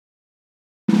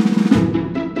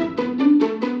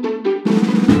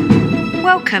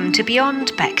Welcome to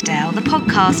Beyond Bechdel, the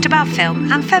podcast about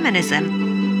film and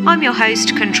feminism. I'm your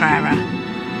host, Contrara.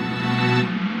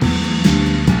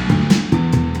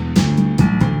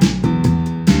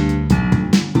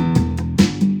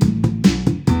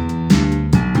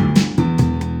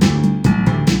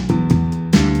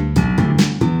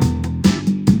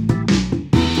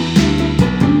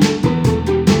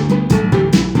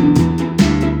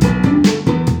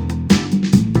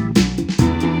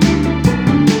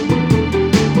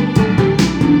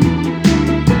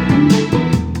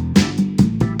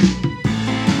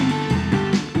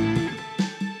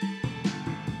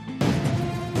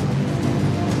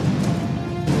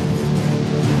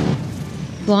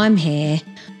 So I'm here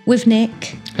with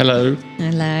Nick. Hello.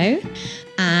 Hello.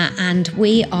 And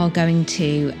we are going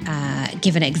to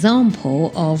give an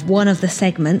example of one of the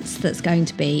segments that's going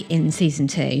to be in season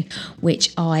 2,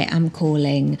 which I am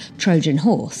calling Trojan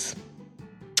Horse.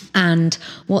 And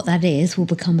what that is will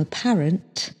become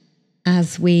apparent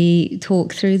as we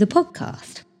talk through the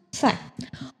podcast. So,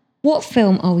 what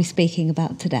film are we speaking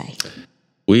about today?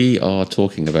 We are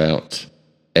talking about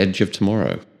Edge of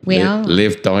Tomorrow. We are.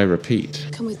 Live, Die, Repeat.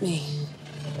 Come with me.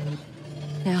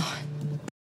 Now.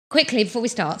 Quickly, before we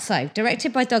start, so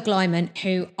directed by Doug Liman,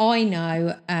 who I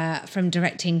know from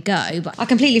directing Go, but I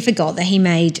completely forgot that he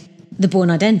made The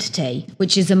Bourne Identity,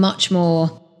 which is a much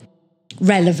more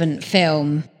relevant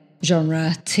film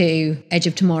genre to Edge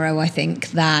of Tomorrow, I think,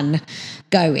 than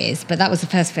Go is. But that was the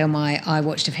first film I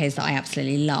watched of his that I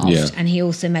absolutely loved. Yeah. And he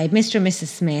also made Mr. and Mrs.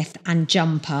 Smith and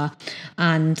Jumper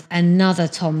and another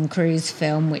Tom Cruise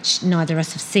film, which neither of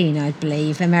us have seen, I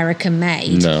believe, American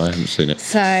Made. No, I haven't seen it.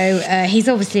 So he's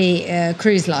obviously,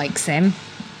 Cruise likes him.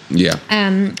 Yeah.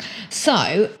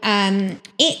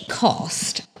 It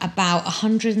cost about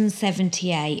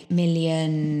 178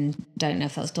 million, don't know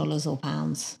if that's dollars or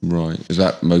pounds, Right. Is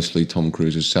that mostly Tom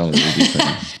Cruise's salary, do you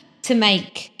think? to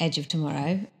make Edge of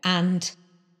Tomorrow. And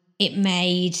it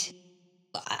made,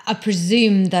 I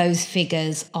presume those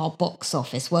figures are box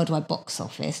office, worldwide box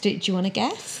office. Do you want to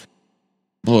guess?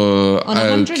 On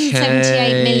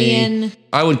 178 million.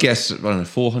 I would guess, I don't know,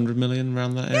 400 million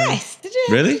around that area. Yes. Did you?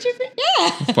 Really?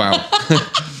 Yeah. Wow.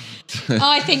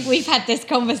 I think we've had this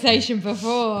conversation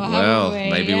before, haven't we?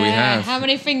 Maybe we have. How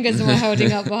many fingers am I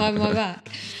holding up behind my back?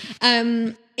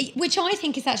 Which I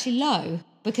think is actually low,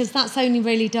 because that's only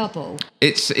really double.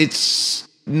 It's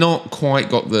not quite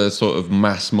got the sort of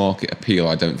mass market appeal,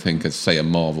 I don't think, as, say, a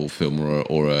Marvel film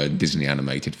or a Disney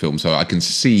animated film. So I can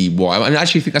see why. I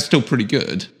actually think that's still pretty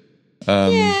good.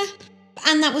 Yeah.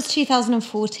 And that was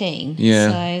 2014. Yeah,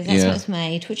 So that's yeah. what it's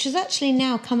made, which is actually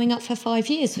now coming up for 5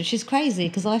 years, which is crazy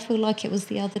because I feel like it was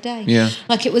the other day. Yeah.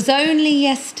 Like it was only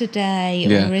yesterday,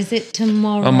 Yeah. or is it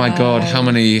tomorrow? Oh my God! How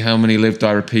many Live,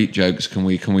 Die, Repeat jokes can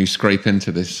we scrape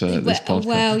into this podcast?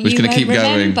 Well, We're you just gonna won't keep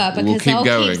going. remember because We'll keep I'll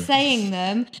going. keep saying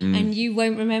them, and you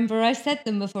won't remember I said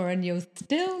them before, and you'll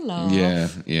still laugh.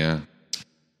 Yeah.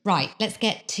 Right. Let's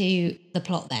get to the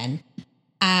plot then.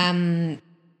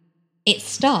 It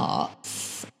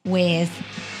starts with,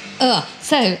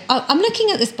 so I'm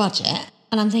looking at this budget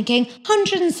and I'm thinking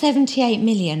 178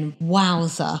 million,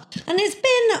 wowzer. And it's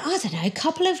been, I don't know, a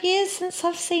couple of years since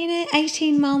I've seen it,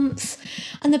 18 months.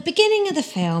 And the beginning of the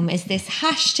film is this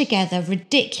hashed together,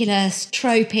 ridiculous,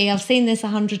 tropey, I've seen this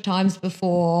 100 times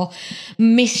before,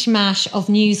 mishmash of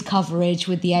news coverage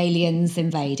with the aliens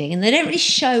invading. And they don't really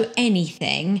show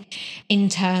anything in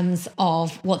terms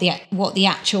of what the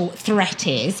actual threat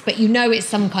is, but you know it's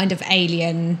some kind of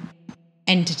alien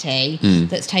entity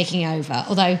that's taking over.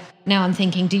 Although now I'm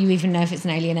thinking, do you even know if it's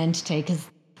an alien entity? Because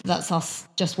that's us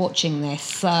just watching this.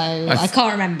 So I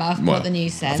can't remember what the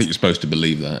news says. I think you're supposed to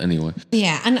believe that anyway.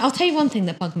 Yeah, and I'll tell you one thing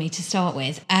that bugged me to start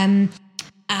with.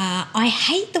 I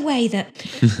hate the way that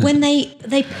when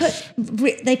they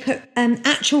put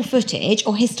actual footage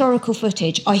or historical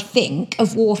footage, I think,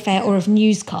 of warfare or of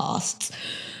newscasts,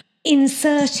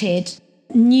 inserted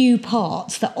new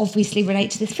parts that obviously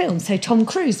relate to this film. So Tom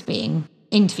Cruise being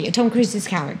interviewed, Tom Cruise's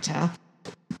character,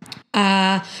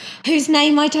 whose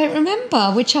name I don't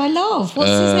remember, which I love. What's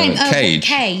his name?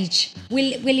 Cage.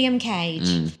 William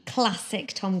Cage.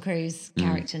 Classic Tom Cruise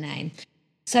character name.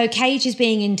 So Cage is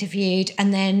being interviewed,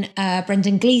 and then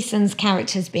Brendan Gleeson's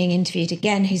character is being interviewed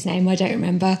again, whose name I don't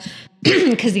remember,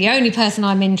 because the only person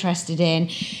I'm interested in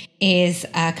is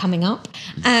coming up.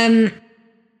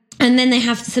 And then they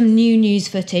have some new news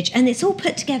footage, and it's all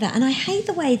put together. And I hate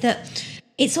the way that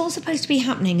it's all supposed to be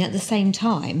happening at the same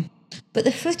time. but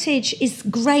the footage is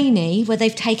grainy where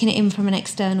they've taken it in from an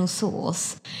external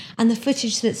source, and the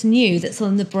footage that's new, that's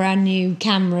on the brand new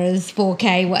cameras,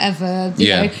 4K, whatever, you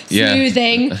know,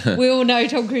 smoothing. We all know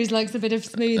Tom Cruise likes a bit of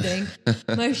smoothing,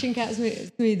 motion cap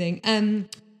smoothing. And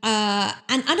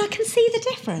I can see the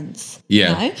difference. Yeah,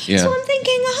 you know? yeah. So I'm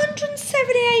thinking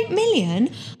 178 million,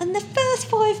 and the first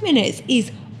 5 minutes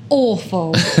is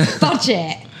awful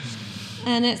budget.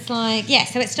 And it's like,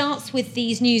 so it starts with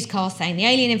these newscasts saying the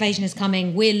alien invasion is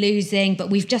coming, we're losing,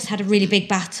 but we've just had a really big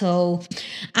battle.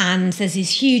 And there's these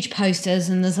huge posters,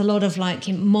 and there's a lot of like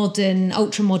modern,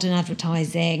 ultra-modern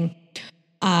advertising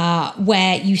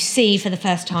where you see for the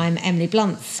first time Emily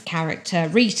Blunt's character,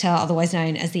 Rita, otherwise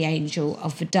known as the Angel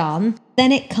of Verdun.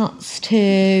 Then it cuts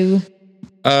to...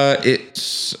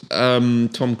 It's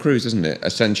Tom Cruise, isn't it?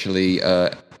 Essentially...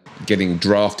 getting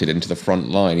drafted into the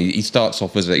front line. He starts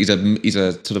off as he's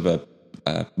a sort of a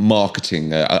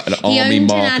marketing, an army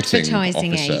marketing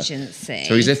advertising officer.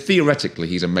 Agency. So theoretically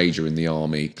he's a major in the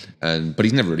army, but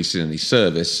he's never really seen any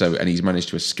service. And he's managed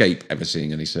to escape ever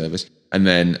seeing any service. And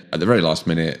then at the very last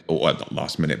minute, or not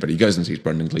last minute, but he goes and sees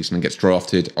Brendan Gleeson and gets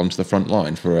drafted onto the front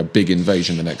line for a big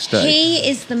invasion the next day. He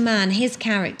is the man. His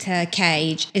character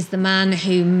Cage is the man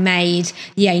who made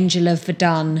the Angel of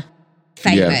Verdun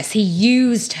famous. He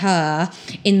used her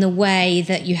in the way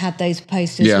that you had those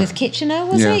posters with Kitchener,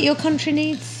 was it? Your country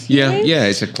needs you. Yeah,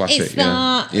 it's a classic. It's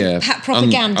that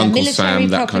propaganda, Uncle military Sam,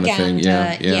 that propaganda.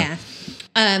 kind of thing.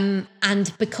 Yeah.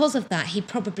 And because of that, he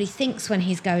probably thinks when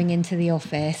he's going into the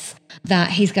office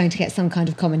that he's going to get some kind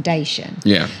of commendation.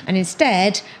 Yeah. And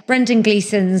instead, Brendan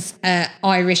Gleeson's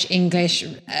Irish, English,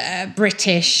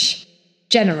 British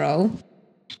general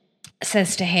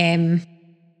says to him,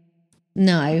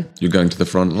 no. You're going to the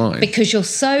front line. Because you're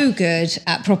so good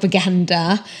at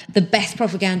propaganda, the best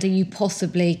propaganda you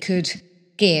possibly could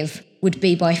give would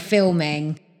be by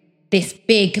filming this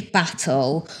big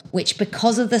battle, which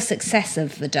because of the success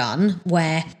of Verdun,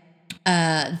 where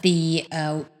the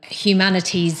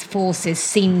humanities forces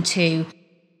seem to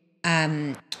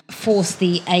force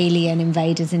the alien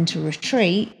invaders into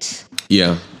retreat...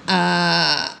 they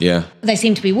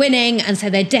seem to be winning, and so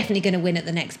they're definitely going to win at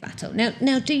the next battle.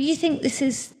 Now, do you think this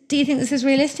is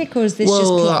realistic, or is this just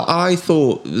plot? I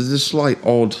thought there's a slight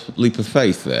odd leap of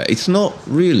faith there. It's not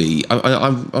really. I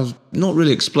was not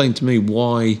really explained to me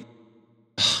why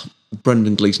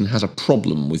Brendan Gleeson has a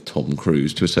problem with Tom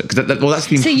Cruise to a certain. That's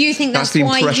the. So you think that's the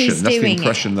why impression. he's That's doing the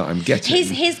impression it. that I'm getting.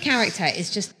 His character is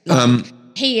just.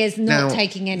 He is not now,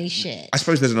 taking any shit. I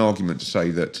suppose there's an argument to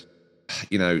say that,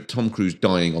 you know, Tom Cruise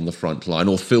dying on the front line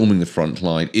or filming the front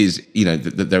line is, you know,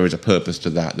 that there is a purpose to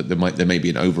that, that there may be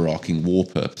an overarching war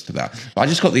purpose to that. But I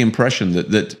just got the impression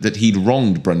that he'd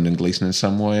wronged Brendan Gleeson in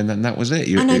some way, and then that was it.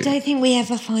 I don't think we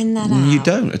ever find that out. You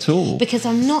don't at all. Because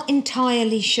I'm not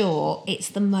entirely sure it's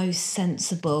the most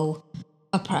sensible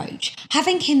approach.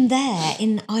 Having him there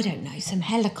in, I don't know, some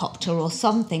helicopter or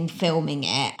something filming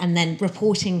it and then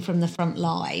reporting from the front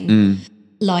line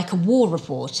like a war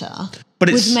reporter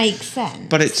would make sense.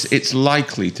 But it's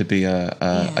likely to be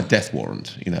a death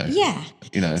warrant, you know. Yeah.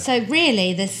 You know. So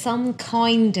really there's some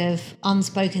kind of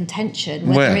unspoken tension,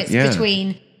 whether it's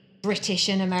between British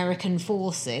and American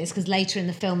forces, because later in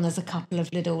the film there's a couple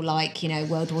of little, like, you know,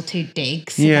 World War II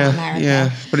digs about America.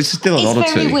 Yeah, but it's still an oddity.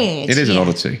 It's very weird. It is an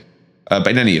oddity. But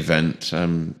in any event,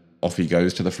 off he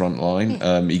goes to the front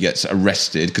line. He gets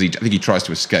arrested because I think he tries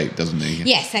to escape, doesn't he?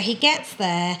 Yeah, so he gets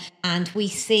there and we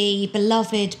see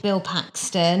beloved Bill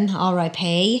Paxton,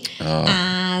 R.I.P.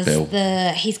 As Bill.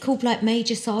 He's called like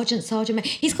Major Sergeant.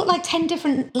 He's got like 10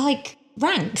 different like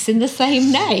ranks in the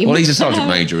same name. Well, he's a Sergeant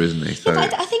Major, isn't he? So. Yeah,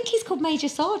 but I think he's called Major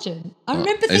Sergeant. I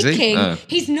remember thinking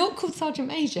he's not called Sergeant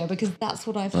Major because that's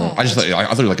what I've heard. I thought he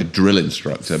was like a drill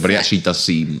instructor, but he actually does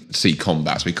see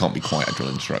combat, so he can't be quite a drill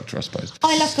instructor, I suppose.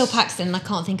 I love Bill Paxton. I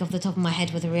can't think off the top of my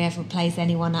head whether he ever plays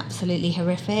anyone absolutely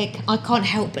horrific. I can't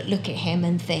help but look at him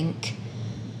and think,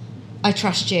 I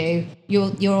trust you.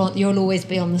 You'll always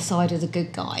be on the side of the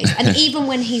good guys. And even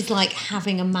when he's like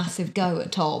having a massive go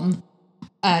at Tom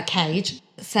Cage,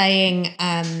 saying,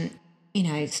 you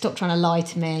know, stop trying to lie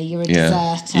to me. You're a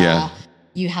deserter. Yeah.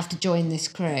 You have to join this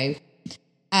crew.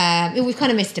 We've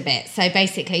kind of missed a bit. So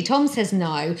basically, Tom says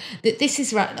no. That this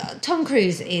is Tom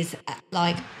Cruise is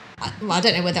like, well, I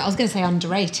don't know whether I was going to say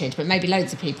underrated, but maybe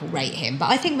loads of people rate him.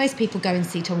 But I think most people go and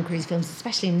see Tom Cruise films,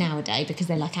 especially nowadays, because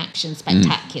they're like action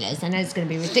spectaculars. They know there's going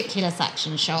to be ridiculous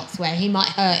action shots where he might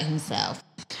hurt himself.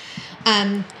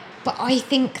 But I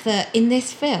think that in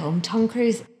this film, Tom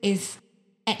Cruise is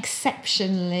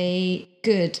exceptionally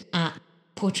good at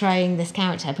portraying this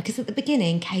character, because at the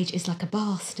beginning, Cage is like a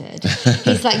bastard.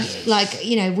 He's like,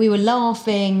 you know, we were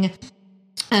laughing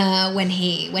when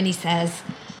he says,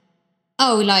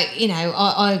 "Oh, like, you know,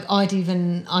 I'd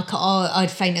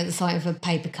faint at the sight of a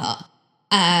paper cut.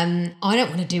 I don't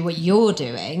want to do what you're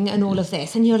doing and all of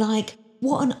this." And you're like,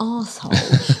 what an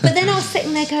arsehole. But then I was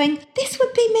sitting there going, this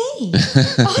would be me.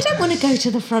 I don't want to go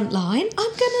to the front line. I'm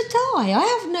going to die. I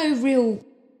have no real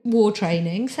war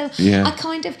training. So I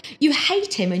kind of, you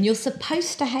hate him and you're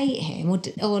supposed to hate him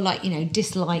or like, you know,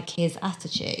 dislike his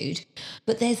attitude.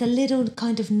 But there's a little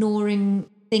kind of gnawing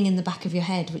thing in the back of your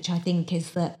head, which I think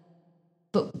is that,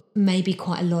 but maybe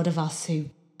quite a lot of us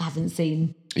who haven't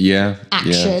seen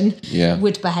action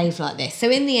would behave like this.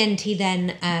 So in the end, he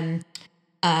then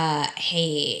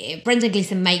Brendan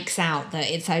Gleeson makes out that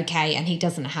it's okay and he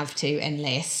doesn't have to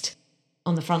enlist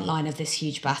on the front line of this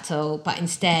huge battle, but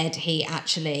instead he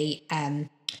actually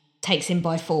takes him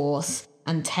by force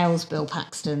and tells Bill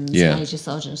Paxton's Major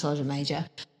Sergeant Major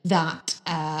that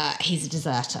he's a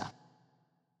deserter.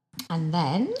 And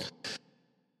then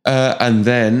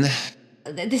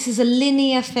this is a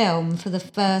linear film for the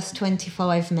first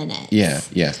 25 minutes.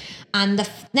 Yeah. And the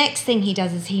next thing he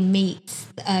does is he meets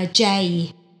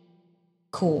J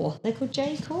Corps. They're called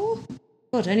J Corps?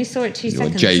 God, I only saw it 2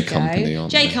 seconds J ago. Company,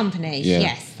 aren't J they? Company, Yeah.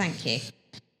 yes, thank you.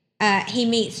 He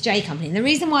meets J Company. And the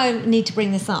reason why I need to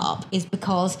bring this up is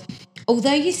because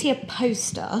although you see a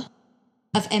poster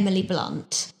of Emily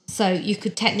Blunt, so you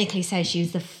could technically say she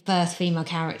was the first female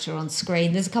character on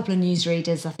screen. There's a couple of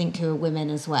newsreaders, I think, who are women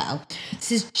as well.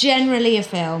 This is generally a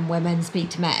film where men speak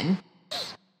to men.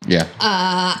 Yeah.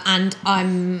 And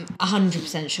I'm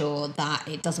 100% sure that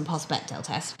it doesn't pass the Bechdel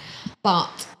test.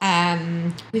 But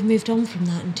we've moved on from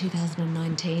that in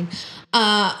 2019.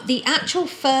 The actual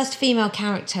first female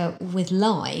character with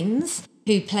lines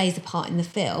who plays a part in the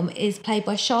film is played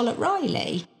by Charlotte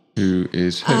Riley. Who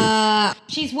is who?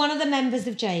 She's one of the members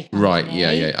of J Company. Right,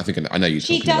 yeah. I think I know you're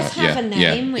talking She does about. have a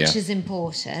name, which is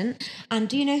important. And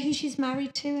do you know who she's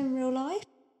married to in real life?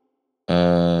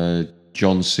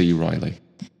 John C. Reilly.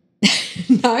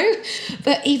 No,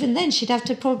 but even then she'd have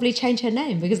to probably change her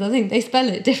name because I think they spell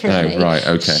it differently. Oh, right,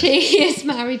 okay. She is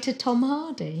married to Tom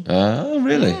Hardy. Oh,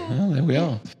 really? Yeah. Oh, there we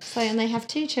are. So, and they have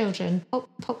 2 children.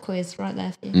 Pop quiz right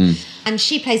there for you. And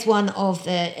she plays one of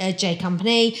the J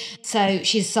Company. So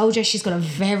she's a soldier. She's got a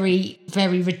very,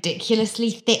 very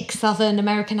ridiculously thick Southern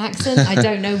American accent. I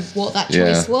don't know what that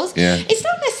choice was. Yeah. It's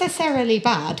not necessarily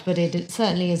bad, but it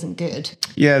certainly isn't good.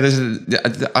 Yeah,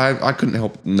 I couldn't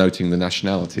help noting the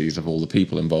nationalities of all the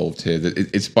people involved here.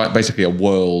 It's basically a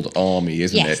world army,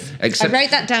 isn't it? I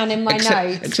wrote that down in my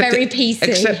notes. Very PC.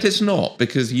 Except it's not,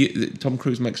 because Tom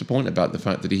Cruise makes a point about the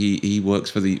fact that he works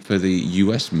for the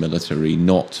US military,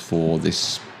 not for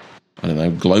this, I don't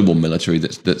know, global military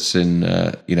that's in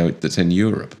that's in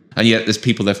Europe. And yet there's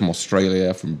people there from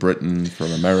Australia, from Britain,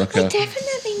 from America. I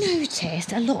definitely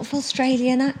noticed a lot of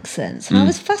Australian accents, and I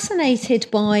was fascinated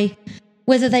by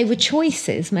whether they were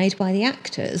choices made by the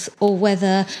actors or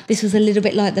whether this was a little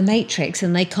bit like The Matrix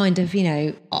and they kind of,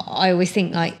 I always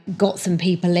think like got some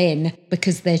people in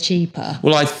because they're cheaper.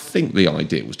 Well, I think the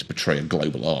idea was to portray a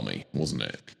global army, wasn't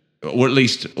it? Or at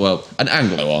least, an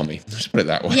Anglo army. Let's put it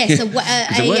that way. Yes, a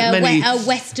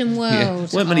Western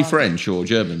world. Weren't many French or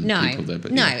German people there.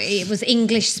 But, it was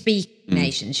English-speaking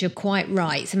nations. You're quite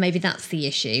right. So maybe that's the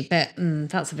issue. But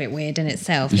that's a bit weird in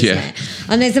itself, isn't it?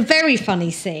 And there's a very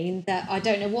funny scene that I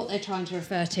don't know what they're trying to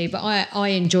refer to, but I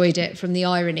enjoyed it from the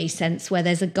irony sense where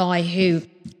there's a guy who...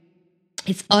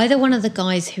 It's either one of the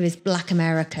guys who is Black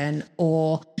American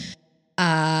or...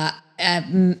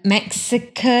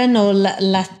 Mexican or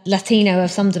Latino of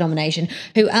some denomination,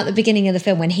 who at the beginning of the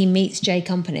film, when he meets J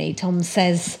Company,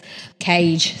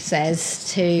 Cage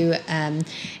says to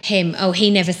him, he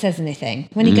never says anything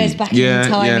when he goes back in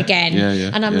time again.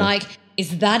 And I'm like,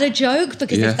 is that a joke?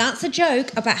 Because if that's a joke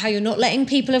about how you're not letting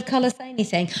people of colour say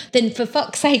anything, then for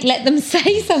fuck's sake, let them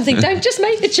say something. Don't just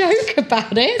make the joke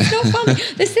about it. It's not funny.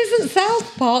 This isn't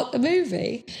South Park, the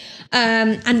movie.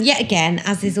 And yet again,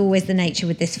 as is always the nature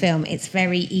with this film, it's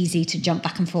very easy to jump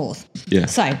back and forth. Yeah.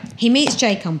 So he meets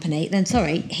J Company,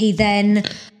 he then,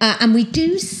 and we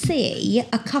do see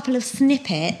a couple of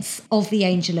snippets of The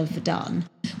Angel of Verdun,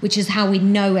 which is how we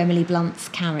know Emily Blunt's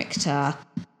character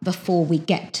before we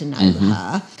get to know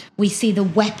her. We see the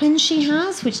weapon she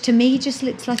has, which to me just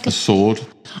looks like a sword.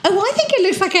 Oh, I think it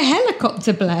looks like a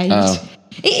helicopter blade.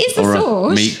 It is a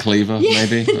sword. A meat cleaver,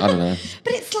 maybe. I don't know.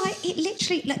 But it's like, it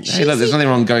literally... Hey, look, there's nothing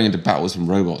wrong going into battle with some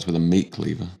robots with a meat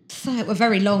cleaver. So, a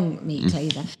very long meat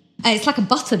cleaver. It's like a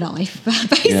butter knife,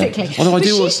 basically. Yeah. Although I but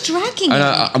do, she's dragging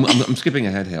and it. I'm skipping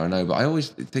ahead here, I know, but I always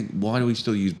think, why do we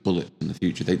still use bullets in the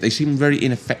future? They seem very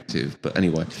ineffective. But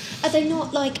anyway, Are they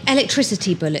not like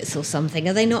electricity bullets or something?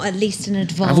 Are they not at least an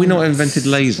advanced? have we not invented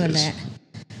lasers? Bullet?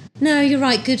 No, you're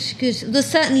right. Good. There's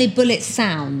certainly bullet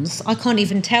sounds. I can't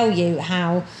even tell you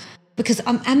how, because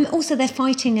also they're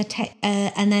fighting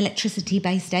an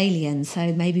electricity-based alien,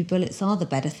 so maybe bullets are the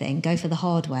better thing. Go for the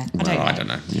hardware. I don't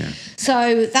know. Yeah.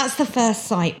 So that's the first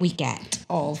sight we get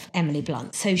of Emily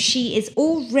Blunt. So she is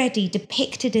already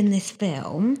depicted in this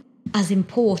film as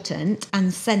important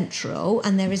and central,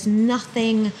 and there is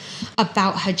nothing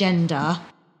about her gender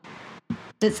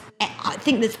that's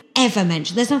ever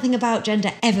mentioned. There's nothing about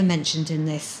gender ever mentioned in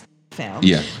this film.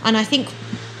 Yeah. And I think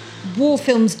war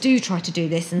films do try to do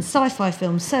this, and sci-fi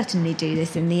films certainly do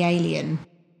this in the Alien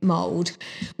mould,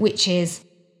 which is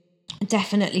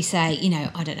definitely say,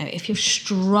 I don't know, if you're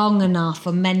strong enough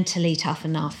or mentally tough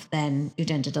enough, then your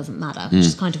gender doesn't matter, which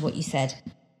is kind of what you said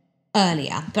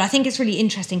earlier. But I think it's really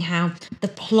interesting how the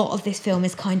plot of this film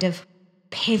is kind of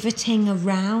pivoting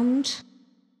around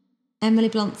Emily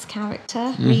Blunt's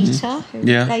character, Rita, who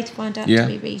later found out to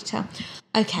be Rita.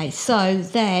 Okay, so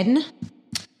then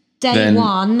day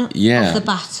one of the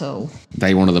battle.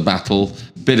 Day one of the battle,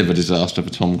 bit of a disaster for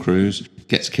Tom Cruise.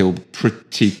 Gets killed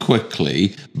pretty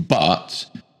quickly, but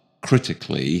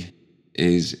critically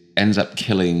ends up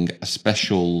killing a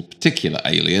particular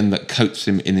alien that coats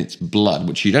him in its blood,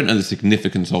 which you don't know the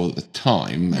significance of at the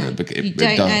time. No, you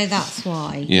don't know that's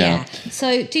why. Yeah.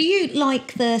 So do you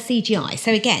like the CGI?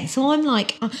 So again, I'm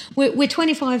like, we're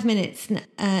 25 minutes. No,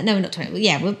 we're not 20.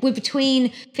 Yeah, we're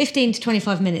between 15 to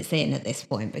 25 minutes in at this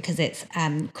point, because it's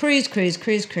Cruise,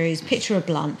 picture of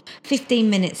Blunt. 15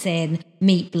 minutes in,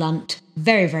 meet Blunt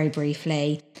very, very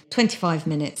briefly. 25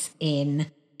 minutes in,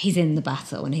 he's in the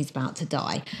battle and he's about to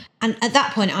die. And at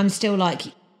that point, I'm still like,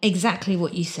 exactly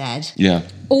what you said. Yeah.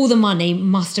 All the money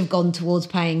must have gone towards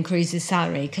paying Cruise's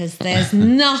salary, because there's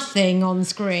nothing on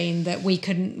screen that we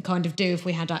couldn't kind of do if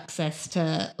we had access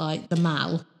to like the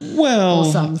MAL or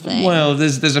something. Well,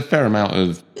 there's a fair amount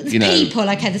of people.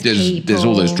 Okay, there's people. There's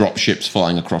all those drop ships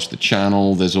flying across the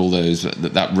channel. There's all those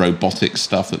that robotic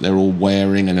stuff that they're all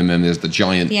wearing, and then there's the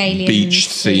giant beach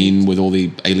scene with all the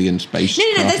alien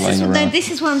spacecraft laying around. This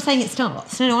is where I'm saying it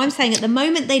starts. No, I'm saying at the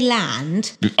moment they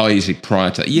land. Oh, you see,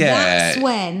 prior to that's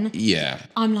when. Yeah.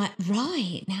 I'm like,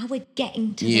 right, now we're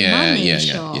getting to the money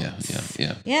shots.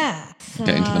 Yeah. So,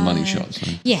 getting to the money shots.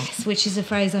 So. Yes, which is a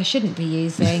phrase I shouldn't be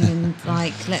using, and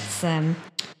like, let's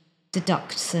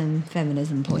deduct some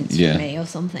feminism points from me or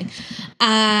something.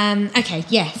 Okay,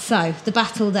 so the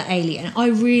battle, the alien. I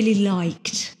really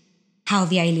liked how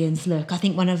the aliens look. I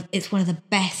think it's one of the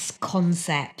best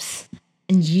concepts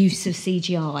and use of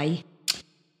CGI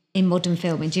in modern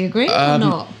filming. Do you agree or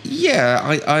not?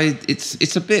 Yeah,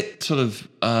 it's a bit sort of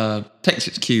takes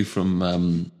its cue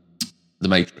from the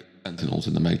Matrix. Sentinels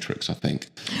in the Matrix, I think.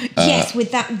 Yes,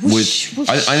 with that whoosh, whoosh.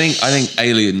 I think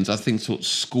aliens. I think sort of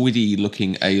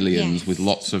squiddy-looking aliens with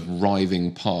lots of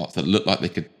writhing parts that look like they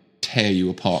could tear you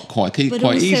apart quite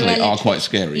easily. Are quite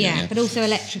scary. Yeah, but also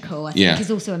electrical. I think is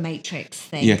also a Matrix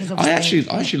thing. Yeah, I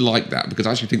actually like that, because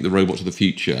I actually think the robots of the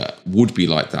future would be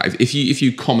like that. If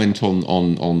you comment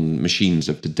on machines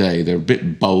of today, they're a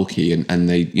bit bulky and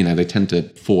they tend to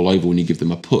fall over when you give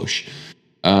them a push.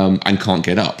 And can't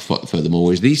get up furthermore.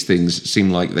 Whereas these things seem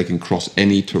like they can cross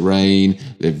any terrain.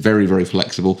 They're very, very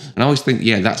flexible. And I always think,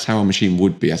 that's how a machine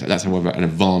would be. That's how an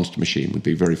advanced machine would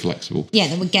be, very flexible. Yeah,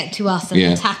 that would get to us and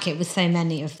attack it with so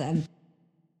many of them.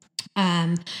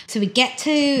 So we get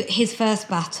to his first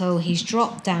battle. He's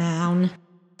dropped down.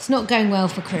 It's not going well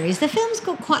for Cruise. The film's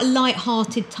got quite a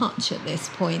light-hearted touch at this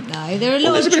point, though. There are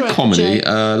there's a bit of comedy.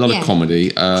 A lot of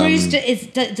comedy. Cruise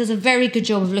does a very good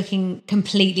job of looking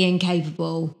completely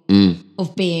incapable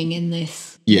of being in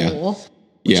this war,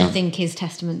 which I think is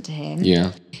testament to him.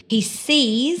 Yeah. He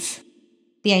sees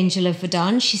the Angel of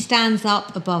Verdun. She stands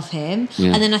up above him.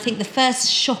 Yeah. And then I think the first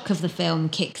shock of the film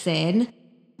kicks in,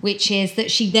 which is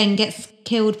that she then gets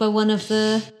killed by one of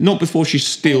the... Not before she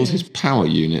steals his power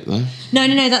unit, though. No,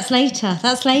 that's later.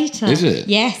 Is it?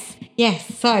 Yes.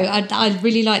 So I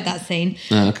really like that scene.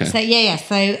 Oh, okay. So,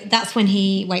 so that's when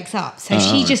he wakes up. So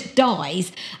she just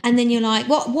dies. And then you're like...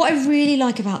 What I really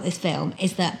like about this film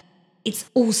is that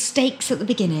it's all stakes at the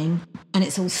beginning and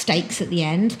it's all stakes at the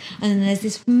end. And then there's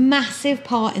this massive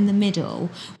part in the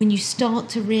middle when you start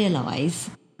to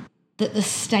realise that the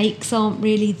stakes aren't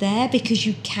really there, because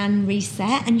you can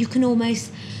reset and you can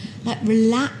almost like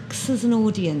relax as an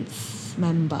audience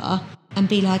member and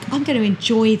be like, I'm going to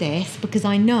enjoy this, because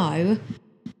I know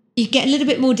you get a little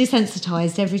bit more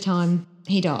desensitized every time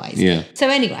he dies. Yeah. So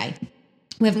anyway,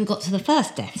 we haven't got to the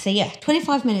first death. So yeah,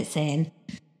 25 minutes in,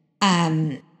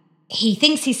 he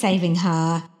thinks he's saving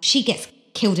her. She gets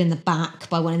killed in the back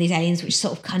by one of these aliens, which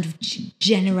sort of kind of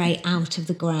generate out of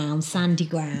the ground, sandy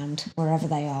ground, wherever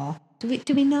they are.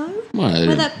 Do we know?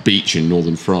 Well, beach in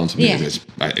northern France. I mean, Yeah.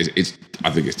 it's.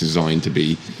 I think it's designed to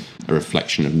be a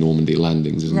reflection of Normandy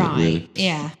landings, isn't it? Really?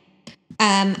 Yeah.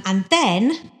 And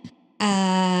then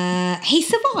he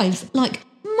survives like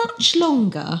much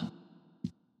longer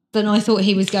than I thought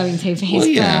he was going to for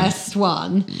his first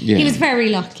one. Yeah. He was very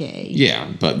lucky.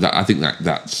 Yeah, but I think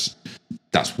that's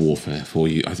warfare for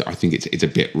you. I think it's a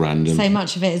bit random. So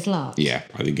much of it is luck. Yeah,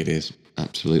 I think it is.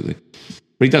 Absolutely.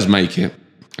 But he does make it,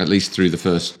 at least through the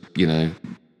first, 10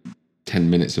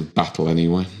 minutes of battle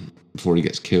anyway, before he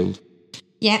gets killed.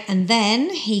 Yeah, and then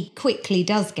he quickly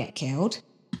does get killed.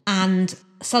 And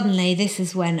suddenly this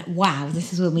is when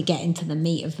we get into the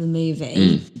meat of the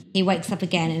movie. He wakes up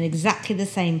again in exactly the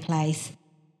same place,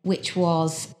 which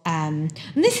was, and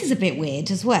this is a bit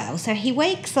weird as well. So he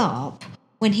wakes up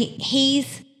when we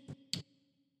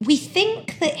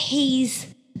think that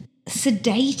he's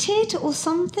sedated or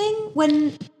something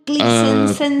when Gleason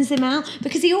sends him out,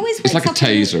 because he always wakes up. It's like a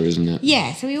taser, isn't it?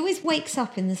 Yeah, so he always wakes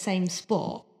up in the same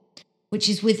spot, which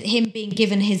is with him being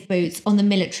given his boots on the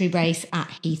military base at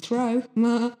Heathrow.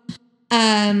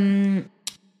 And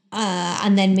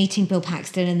then meeting Bill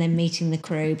Paxton and then meeting the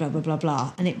crew, blah, blah, blah,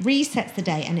 blah. And it resets the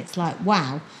day and it's like,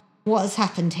 wow, what has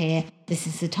happened here? This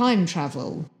is a time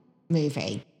travel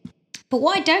movie. But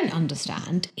what I don't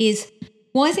understand is,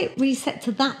 why is it reset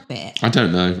to that bit? I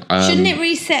don't know. Shouldn't it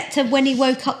reset to when he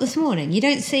woke up this morning? You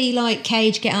don't see, like,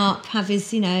 Cage get up, have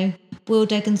his,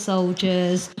 boiled egg and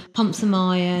soldiers, pump some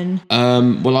iron.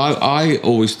 Well, I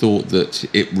always thought that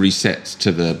it resets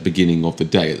to the beginning of the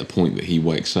day at the point that he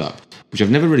wakes up, which I've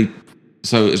never really...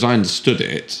 So, as I understood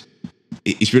it,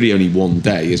 it's really only one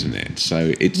day, isn't it?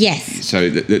 So it's... Yes. So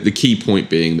the key point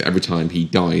being that every time he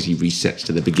dies, he resets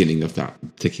to the beginning of that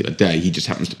particular day. He just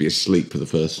happens to be asleep for the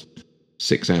first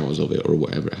 6 hours of it, or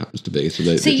whatever it happens to be. So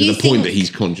there's the point that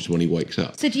he's conscious when he wakes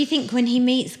up. So do you think when he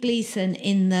meets Gleason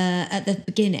at the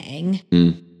beginning,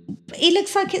 it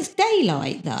looks like it's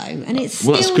daylight though, and it's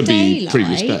still that could daylight. be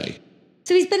previous day.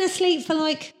 So he's been asleep for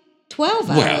like 12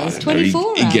 hours, 24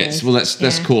 hours. He gets,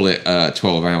 let's call it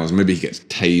 12 hours. Maybe he gets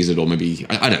tasered, or maybe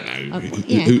I don't know.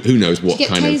 Who knows what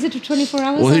kind of... tasered for 24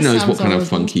 hours? Well, who knows what kind of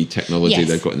funky technology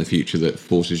they've got in the future that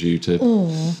forces you to...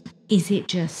 Or is it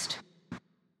just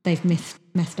they've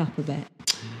messed up a bit?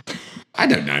 I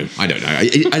don't know.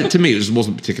 To me, it just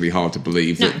wasn't particularly hard to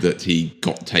believe that he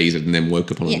got tasered and then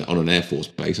woke up on an Air Force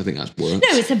base. I think that's worse.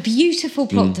 No, it's a beautiful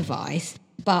plot device,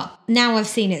 but now I've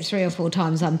seen it 3 or 4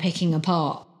 times, I'm picking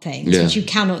apart things, which you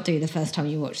cannot do the first time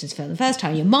you watch this film. The first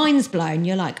time your mind's blown,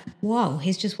 you're like, whoa,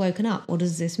 he's just woken up. What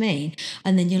does this mean?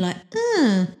 And then you're like,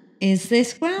 is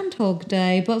this Groundhog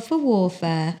Day, but for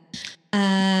warfare?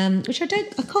 Which I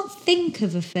can't think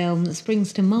of a film that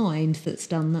springs to mind that's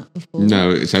done that before.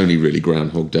 No, it's only really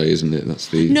Groundhog Day, isn't it? That's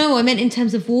the... No, I meant in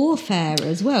terms of warfare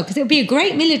as well, because it would be a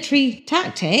great military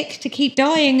tactic to keep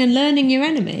dying and learning your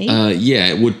enemy. Yeah,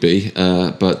 it would be,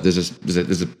 but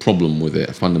there's a problem with it,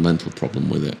 a fundamental problem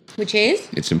with it. Which is?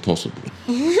 It's impossible.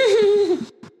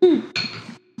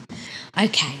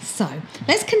 Okay, so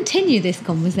let's continue this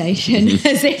conversation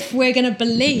as if we're going to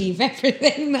believe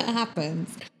everything that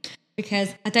happens.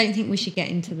 Because I don't think we should get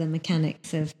into the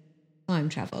mechanics of time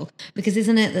travel. Because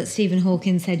isn't it that Stephen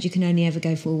Hawking said you can only ever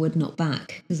go forward, not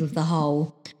back, because of the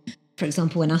whole, for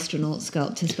example, when astronauts go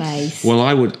up to space? Well,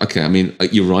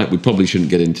 you're right, we probably shouldn't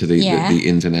get into the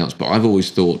ins and outs, but I've always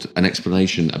thought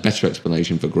a better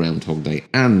explanation for Groundhog Day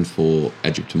and for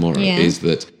Edge of Tomorrow is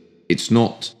that it's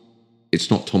not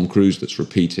Tom Cruise that's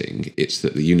repeating, it's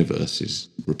that the universe is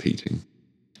repeating.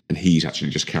 And he's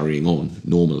actually just carrying on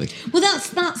normally. Well,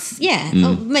 that's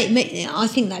I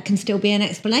think that can still be an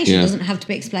explanation. It doesn't have to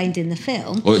be explained in the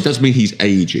film. Well, it does mean he's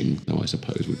aging, though, I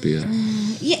suppose, would be a...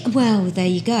 well, there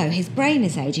you go. His brain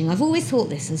is aging. I've always thought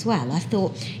this as well. I've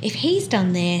thought, if he's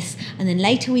done this, and then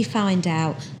later we find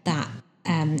out that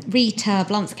Rita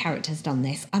Blunt's character's done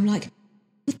this, I'm like,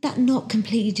 would that not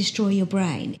completely destroy your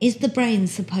brain? Is the brain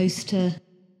supposed to...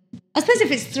 I suppose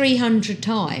if it's 300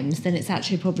 times, then it's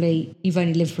actually probably you've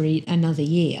only lived for another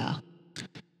year.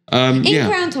 In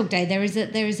Groundhog Day, there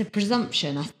is a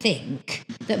presumption, I think,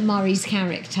 that Murray's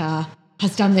character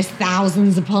has done this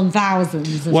thousands upon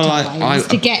thousands of times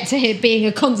to get to him being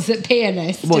a concert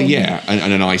pianist. Well,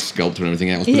 and an ice sculptor and everything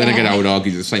else. But then again, I would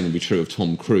argue the same would be true of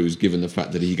Tom Cruise, given the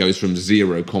fact that he goes from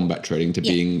zero combat training to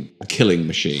being a killing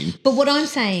machine. But what I'm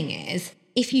saying is,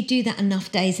 if you do that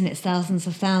enough days and it's thousands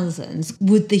of thousands,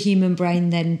 would the human brain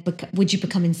then, would you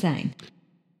become insane?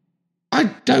 I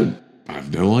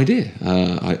have no idea.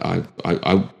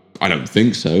 I don't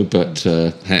think so, but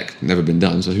heck, never been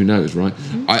done, so who knows, right?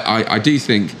 Mm-hmm. I do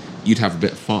think you'd have a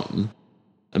bit of fun.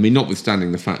 I mean,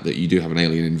 notwithstanding the fact that you do have an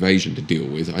alien invasion to deal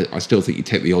with, I still think you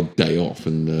take the odd day off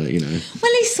and, Well,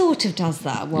 he sort of does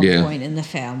that at one point in the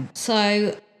film.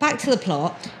 So, back to the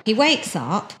plot. He wakes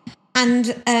up,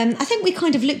 and I think we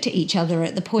kind of looked at each other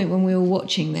at the point when we were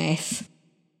watching this,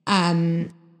 a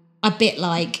bit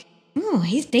like, oh,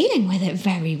 he's dealing with it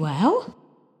very well.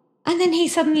 And then he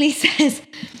suddenly says,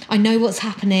 I know what's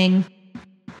happening.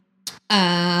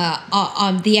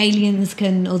 The aliens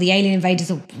or the alien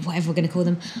invaders, or whatever we're going to call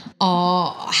them,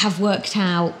 have worked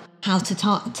out how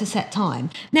to set time.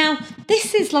 Now,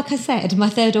 this is, like I said, my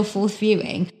third or fourth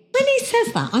viewing. When he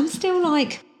says that, I'm still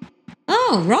like,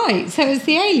 oh, right, so it's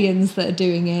the aliens that are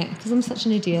doing it, because I'm such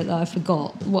an idiot that I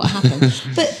forgot what happened.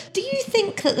 But do you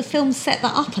think that the film set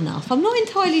that up enough? I'm not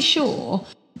entirely sure.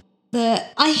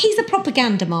 He's a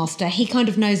propaganda master. He kind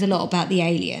of knows a lot about the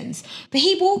aliens. But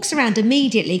he walks around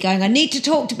immediately going, I need to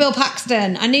talk to Bill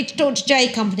Paxton. I need to talk to J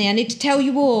Company. I need to tell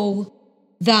you all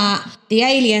that the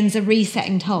aliens are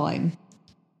resetting time.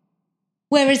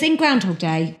 Whereas in Groundhog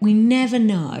Day, we never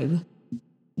know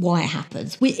why it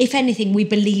happens. If anything, we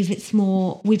believe it's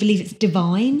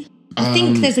divine. I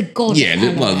think there's a god.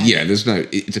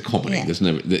 It's a comedy. Yeah.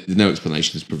 There's no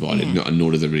explanation is provided,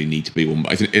 nor does there really need to be one.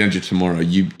 But I think in Edge of Tomorrow,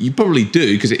 you probably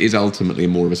do, because it is ultimately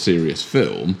more of a serious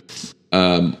film,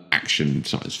 action,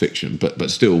 science fiction, but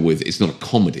still it's not a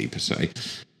comedy per se.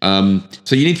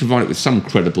 So you need to provide it with some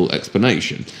credible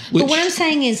explanation. But what I'm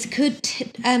saying is, could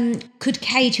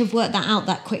Cage have worked that out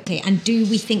that quickly? And do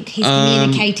we think he's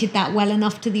communicated that well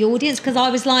enough to the audience? Because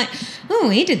I was like, oh,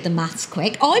 he did the maths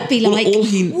quick. I'd be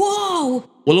whoa.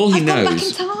 Well, all he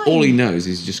knows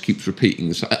is he just keeps repeating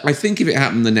this. I think if it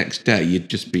happened the next day, you'd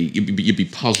be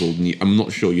puzzled, and I'm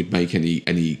not sure you'd make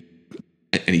any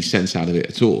sense out of it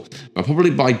at all. But probably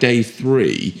by day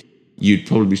 3, you'd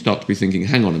probably start to be thinking,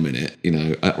 hang on a minute,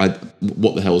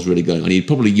 what the hell's really going on?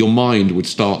 Your mind would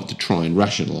start to try and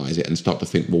rationalise it and start to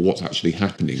think, well, what's actually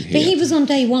happening here? But he was on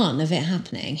day 1 of it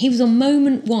happening. He was on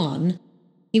moment 1.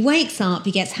 He wakes up,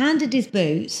 he gets handed his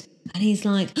boots, and he's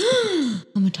like,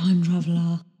 I'm a time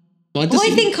traveller. Well, I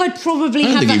think I'd probably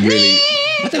have that.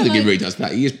 I don't think he really does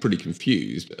that. He is pretty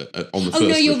confused on the first repeat. Oh,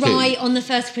 no, you're right. On the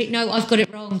first repeat. No, I've got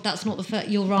it wrong. That's not the first.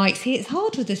 You're right. See, it's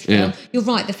hard with this film. Yeah. You're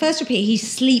right. The first repeat, he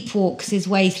sleepwalks his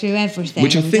way through everything.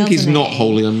 Which I think is not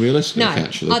wholly unrealistic,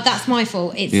 actually. That's my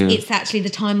fault. It's actually the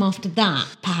time after that,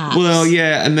 perhaps. Well,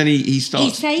 yeah, and then he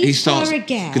starts... He starts her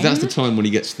again. Because that's the time when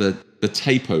he gets the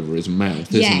tape over his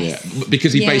mouth, isn't it?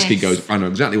 Because he basically goes, I know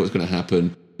exactly what's going to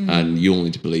happen. And you all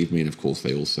need to believe me, and of course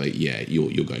they all say, "Yeah,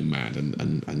 you're going mad,"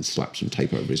 and slap some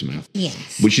tape over his mouth.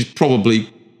 Yes, which is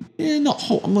probably not.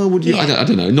 Would you? I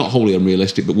don't know. Not wholly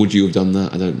unrealistic, but would you have done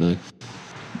that? I don't know.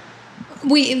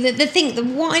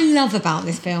 What I love about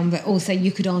this film, but also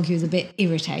you could argue is a bit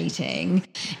irritating,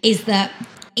 is that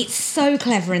it's so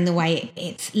clever in the way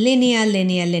it's linear.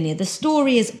 The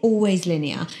story is always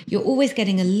linear. You're always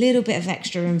getting a little bit of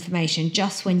extra information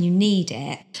just when you need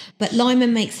it. But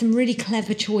Lyman makes some really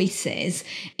clever choices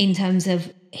in terms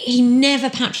of he never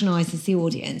patronises the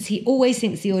audience. He always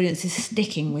thinks the audience is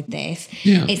sticking with this.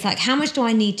 Yeah. It's like, how much do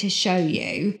I need to show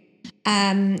you?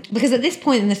 Because at this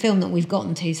point in the film that we've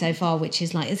gotten to so far, which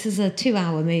is like, this is a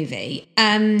 2-hour movie,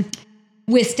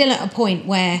 we're still at a point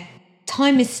where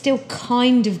time is still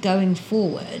kind of going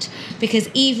forward, because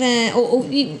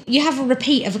you have a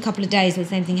repeat of a couple of days where the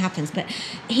same thing happens, but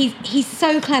he's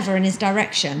so clever in his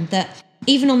direction that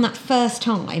even on that first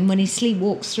time when he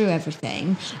sleepwalks through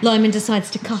everything, Lyman decides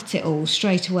to cut it all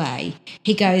straight away.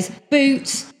 He goes,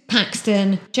 Boots,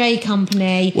 Paxton, J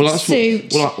Company,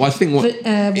 Suit. I think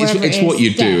it's what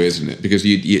you do, isn't it? Because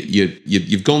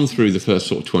you've gone through the first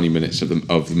sort of 20 minutes of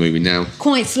the movie now,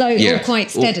 quite slowly or quite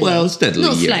steadily. Well, steadily,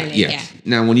 not slowly. Yeah.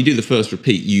 Now, when you do the first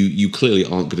repeat, you clearly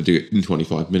aren't going to do it in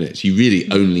 25 minutes. You really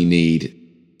only need,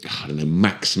 I don't know,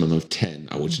 maximum of 10,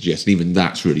 I would suggest. And even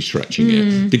that's really stretching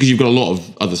it, because you've got a lot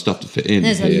of other stuff to fit in.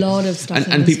 There's a lot of stuff,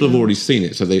 and people have already seen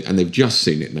it, so they've just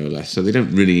seen it, no less. So they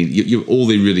don't really. All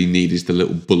they really need is the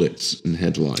little bullets and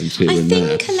headlines here and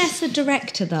there. I think a lesser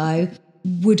director though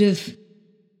would have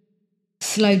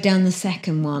slowed down the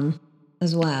second one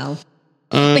as well.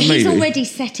 But he's already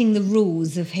setting the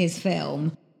rules of his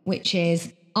film, which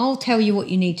is, I'll tell you what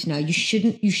you need to know. You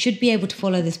should be able to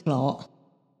follow this plot.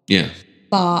 Yeah.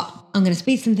 but I'm going to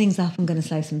speed some things up. I'm going to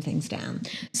slow some things down.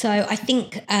 So I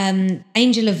think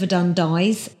Angel of Verdun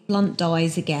dies. Blunt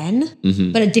dies again,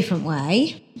 but a different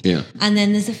way. Yeah. And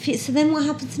then there's a few. So then what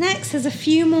happens next? There's a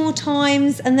few more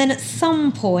times, and then at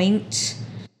some point,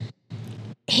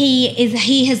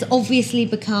 he has obviously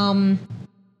become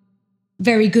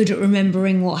very good at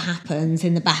remembering what happens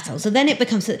in the battle. So then it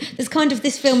becomes, there's kind of,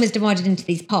 this film is divided into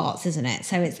these parts, isn't it?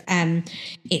 So it's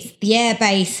the air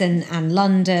base and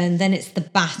London, then it's the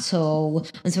battle,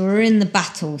 and so we're in the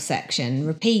battle section.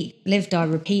 Live, die,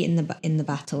 repeat in the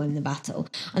battle,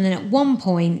 and then at one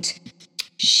point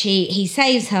he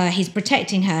saves her, he's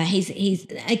protecting her, he's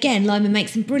again, Lyman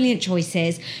makes some brilliant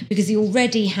choices because he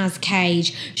already has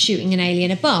Cage shooting an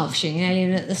alien above, shooting an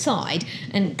alien at the side,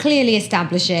 and clearly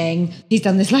establishing he's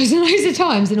done this loads and loads of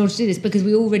times in order to do this, because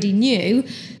we already knew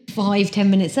 5-10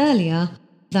 minutes earlier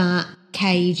that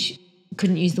Cage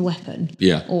couldn't use the weapon,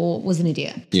 or was an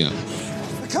idiot. Yeah.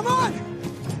 Come on!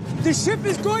 The ship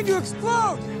is going to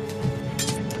explode!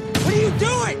 What are you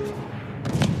doing?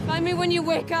 Find me when you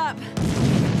wake up.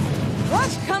 What?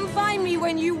 Come find me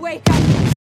when you wake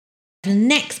up. The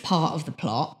next part of the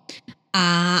plot,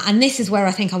 and this is where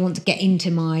I think I want to get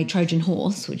into my Trojan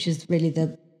horse, which is really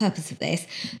the purpose of this.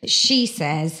 She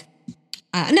says,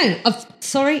 I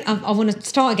want to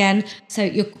start again. So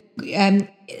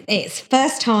it's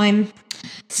first time,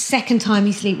 second time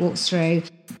he sleepwalks through,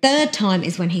 third time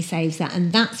is when he saves that,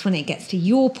 and that's when it gets to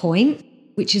your point,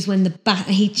 which is when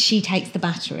she takes the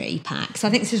battery pack. So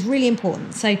I think this is really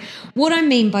important. So what I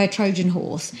mean by a Trojan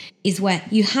horse is where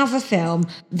you have a film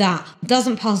that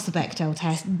doesn't pass the Bechdel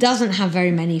test, doesn't have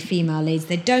very many female leads,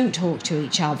 they don't talk to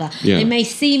each other, they may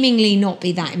seemingly not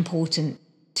be that important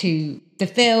to the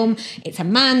film, it's a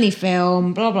manly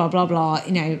film, blah, blah, blah, blah,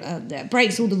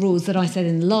 breaks all the rules that I said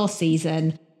in the last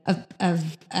season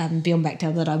of Beyond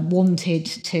Bechdel that I wanted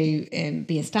to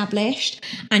be established,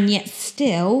 and yet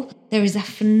still there is a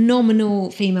phenomenal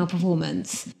female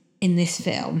performance in this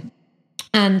film,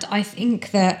 and I think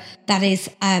that is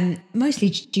mostly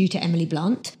due to Emily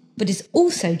Blunt, but it's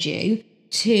also due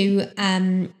to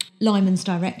Lyman's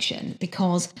direction,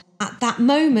 because at that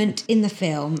moment in the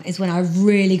film is when I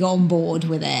really got on board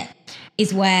with it,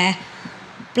 is where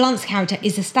Blunt's character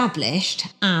is established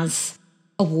as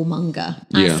a warmonger,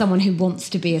 as someone who wants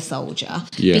to be a soldier,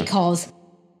 because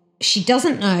she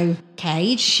doesn't know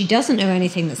Cage, she doesn't know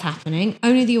anything that's happening,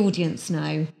 only the audience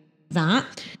know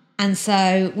that. And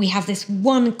so we have this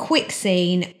one quick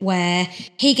scene where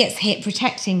he gets hit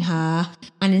protecting her,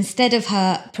 and instead of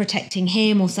her protecting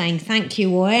him or saying thank you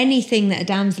or anything that a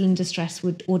damsel in distress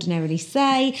would ordinarily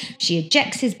say, she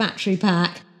ejects his battery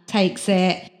pack, takes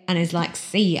it, and is like,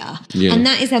 see ya. And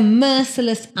that is a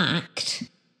merciless act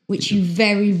which you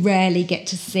very rarely get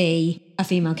to see a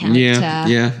female character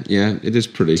it is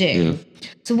pretty do. Yeah.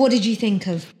 So what did you think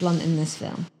of Blunt in this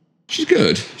film? She's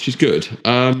good.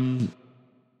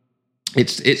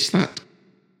 It's that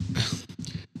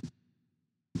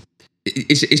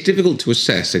it's difficult to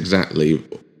assess exactly,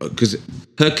 because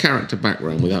her character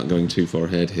background, without going too far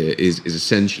ahead here, is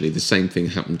essentially the same thing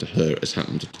happened to her as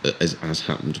happened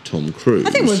to Tom Cruise.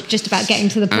 I think we're just about getting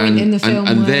to the point in the film,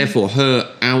 and therefore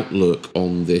her outlook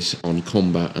on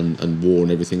combat and war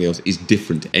and everything else is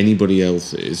different to anybody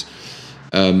else's.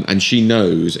 And she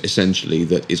knows essentially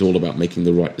that it's all about making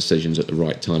the right decisions at the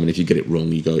right time, and if you get it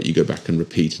wrong, you go back and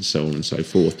repeat, and so on and so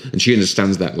forth. And she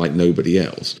understands that like nobody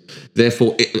else.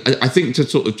 Therefore, I think to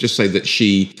sort of just say that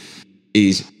she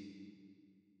is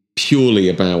purely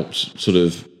about sort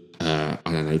of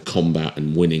combat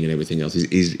and winning and everything else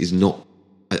is not,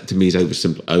 to me, is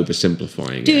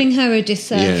oversimplifying, doing her a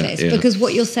disservice, because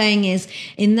what you're saying is,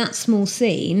 in that small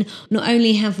scene, not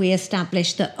only have we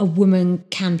established that a woman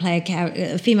can play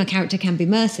a female character can be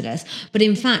merciless, but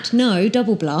in fact, no,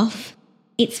 double bluff,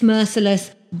 it's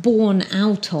merciless born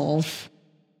out of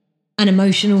an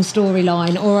emotional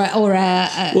storyline or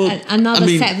another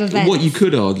set of events. What you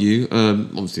could argue,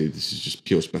 obviously this is just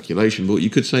pure speculation, but what you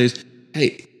could say is,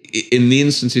 hey, in the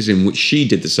instances in which she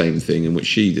did the same thing, in which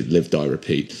she did live, die,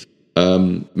 repeat,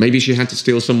 maybe she had to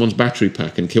steal someone's battery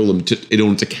pack and kill them in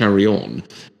order to carry on,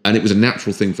 and it was a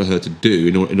natural thing for her to do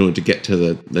in order to get to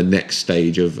the next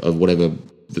stage of whatever,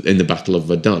 in the Battle of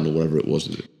Verdun or whatever it was.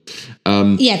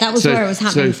 That was where it was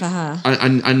happening for her.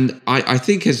 And I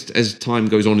think as time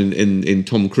goes on in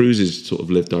Tom Cruise's sort of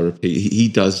live, die, repeat, he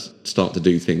does start to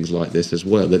do things like this as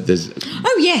well. That there's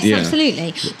Oh yes,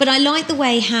 absolutely. But I like the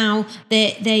way how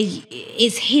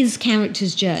it's his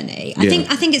character's journey.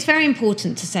 I think it's very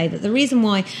important to say that the reason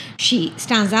why she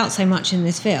stands out so much in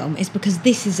this film is because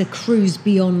this is a Cruise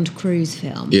beyond Cruise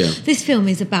film. Yeah. This film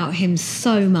is about him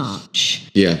so much.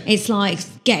 Yeah. It's like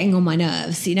getting on my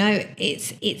nerves, you know.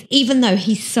 It's even though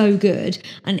he's so good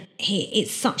and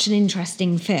it's such an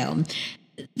interesting film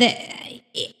that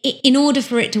in order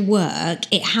for it to work,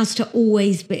 it has to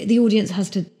always be, the audience has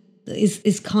to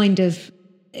is kind of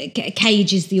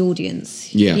Cage is the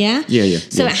audience. Yeah.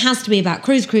 So it has to be about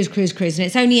Cruise, and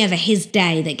it's only ever his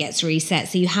day that gets reset.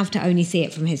 So you have to only see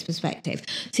it from his perspective.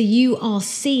 So you are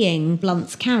seeing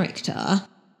Blunt's character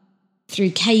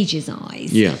through Cage's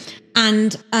eyes. Yeah.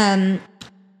 And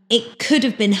it could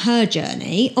have been her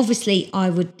journey. Obviously, I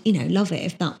would, love it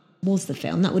if that was the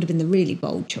film. That would have been the really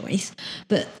bold choice.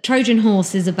 But Trojan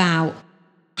Horse is about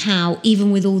how,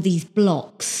 even with all these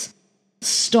blocks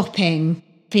stopping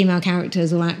female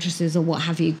characters or actresses or what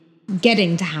have you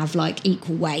getting to have like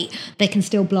equal weight, they can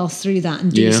still blast through that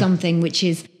and do something which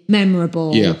is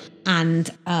memorable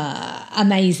and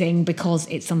amazing because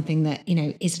it's something that,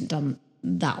 isn't done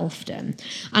that often.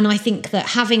 And I think that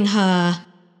having her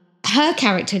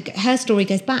character, her story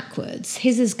goes backwards.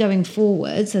 His is going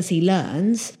forwards as he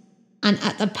learns. And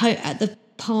at the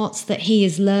parts that he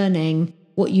is learning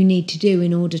what you need to do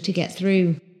in order to get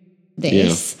through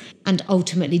this and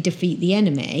ultimately defeat the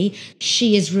enemy,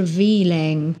 she is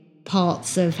revealing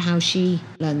parts of how she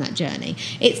learned that journey.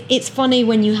 It's funny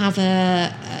when you have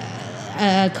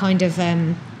a kind of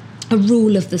a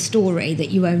rule of the story that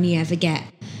you only ever get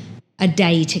a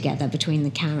day together between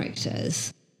the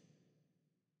characters.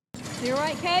 You all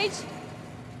right, Cage?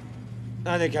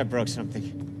 I think I broke something.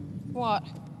 What?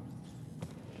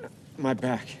 My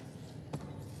back.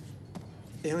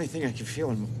 The only thing I can feel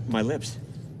on my lips.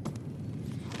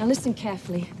 Now listen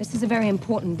carefully. This is a very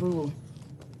important rule.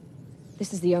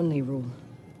 This is the only rule.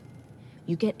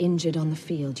 You get injured on the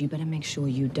field, you better make sure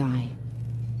you die.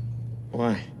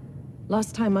 Why?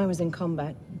 Last time I was in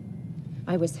combat,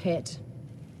 I was hit.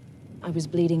 I was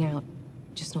bleeding out,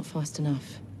 just not fast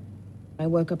enough. I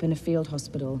woke up in a field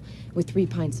hospital with 3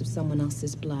 pints of someone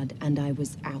else's blood, and I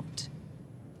was out.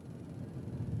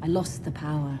 I lost the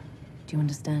power. Do you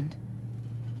understand?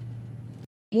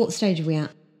 What stage are we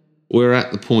at? We're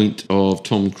at the point of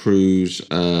Tom Cruise.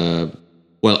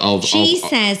 She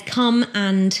says, "Come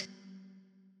and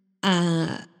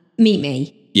meet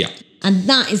me." Yeah. And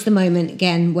that is the moment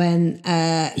again when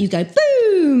you go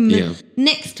boom. Yeah.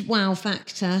 Next wow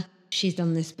factor. She's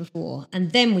done this before,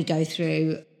 and then we go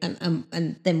through,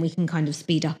 and then we can kind of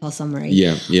speed up our summary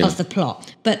of the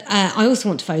plot. But I also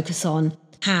want to focus on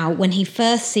how when he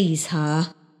first sees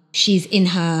her, she's in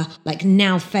her like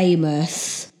now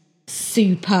famous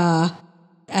super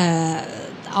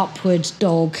upward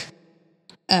dog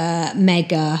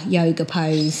mega yoga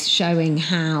pose, showing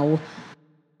how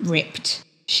ripped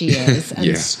she is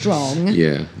and strong.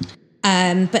 Yeah.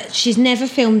 But she's never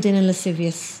filmed in a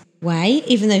lascivious way,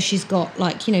 even though she's got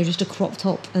like, just a crop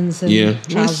top and some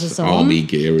trousers on. Army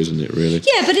gear, isn't it, really?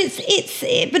 Yeah, but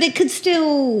but it could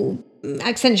still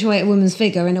accentuate a woman's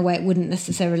figure in a way it wouldn't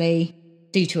necessarily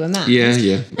do to a man.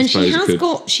 Yeah. And she has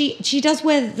got she does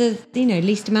wear the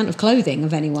least amount of clothing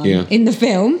of anyone in the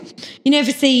film. You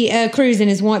never see Cruise in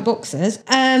his white boxers.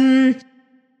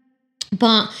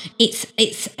 But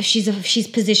she's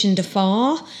positioned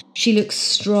afar. She looks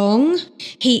strong.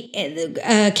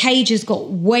 Cage has got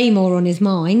way more on his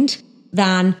mind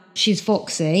than she's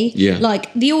foxy. Yeah.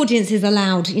 Like the audience is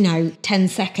allowed, 10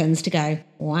 seconds to go,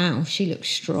 wow, she looks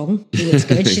strong. She looks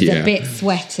good. She's a bit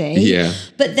sweaty. Yeah.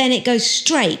 But then it goes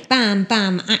straight, bam,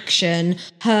 bam, action.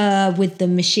 Her with the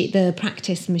machine, the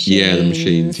practice machines. Yeah, the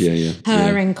machines. Yeah.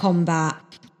 Her in combat.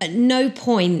 At no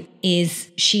point is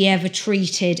she ever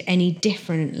treated any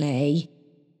differently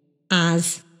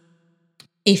as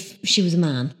if she was a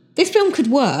man. This film could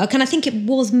work, and I think it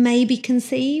was maybe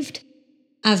conceived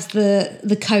as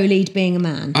the co-lead being a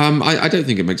man. I don't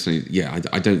think it makes any. Yeah,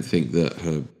 I don't think that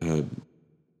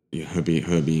her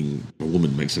being a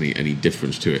woman makes any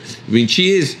difference to it. I mean,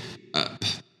 she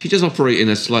does operate in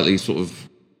a slightly sort of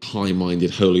high-minded,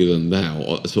 holier than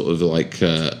thou sort of like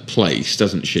place,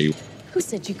 doesn't she? Who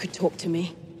said you could talk to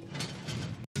me?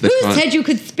 Who said you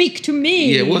could speak to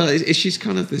me? Yeah, well, she's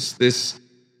kind of this.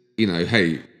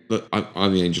 Hey, look,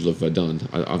 I'm the angel of Verdun.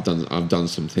 I've done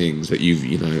some things that you've,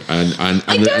 and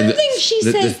I don't think she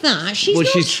says that. She's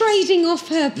not trading off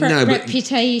her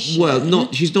reputation.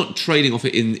 Well, she's not trading off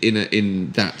it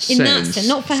in that sense. In that sense,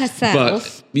 not for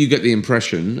herself. But you get the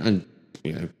impression, and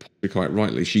probably quite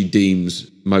rightly, she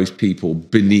deems most people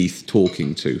beneath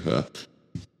talking to her.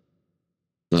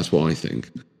 That's what I think.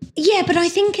 Yeah, but I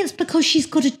think it's because she's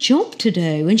got a job to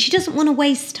do and she doesn't want to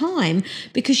waste time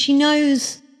because she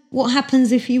knows what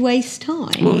happens if you waste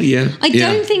time. Well, yeah. I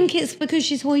don't think it's because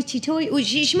she's hoity-toity. Well,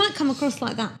 she might come across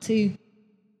like that to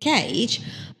Cage,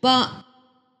 but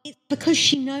it's because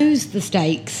she knows the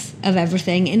stakes of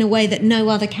everything in a way that no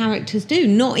other characters do.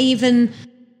 Not even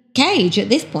Cage at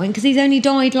this point, because he's only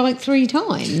died like 3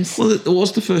 times. Well,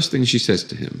 what's the first thing she says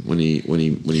to him when he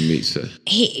meets her?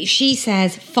 She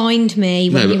says, "Find me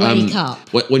when you wake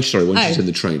up." When she's in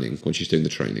the training, when she's doing the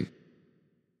training,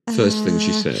 first thing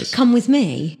she says, "Come with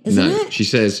me," isn't it? She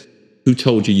says, "Who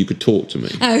told you could talk to me?"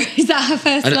 Oh, is that her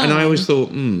first line? And I always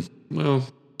thought, well,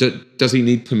 does he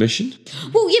need permission?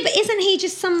 Well, yeah, but isn't he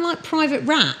just some like private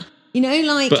rat? You know,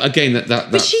 like. But again,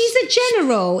 But she's a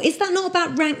general. Is that not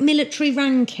about military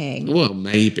ranking? Well,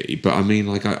 maybe, but I mean,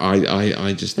 like,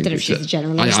 I just think. I don't know if she's a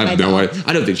general.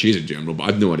 I don't think she's a general, but I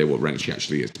have no idea what rank she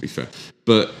actually is, to be fair.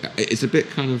 But it's a bit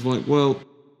kind of like, well,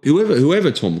 whoever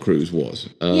Tom Cruise was,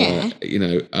 you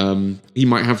know, he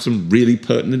might have some really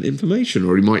pertinent information,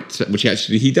 or he might, which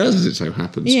actually he does, as it so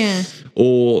happens. Yeah.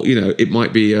 Or, you know, it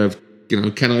might be you know,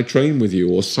 can I train with you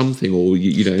or something, or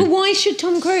you know. But why should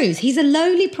Tom Cruise? He's a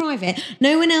lowly private.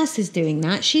 No one else is doing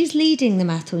that. She's leading the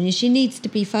battle and she needs to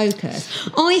be focused.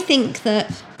 I think that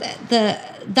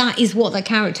is what the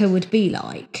character would be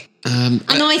like. And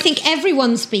I think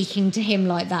everyone's speaking to him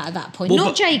like that at that point,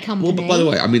 not J Company. Well, but by the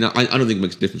way, I mean, I don't think it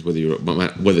makes a difference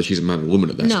whether she's a man or a woman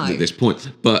at this point.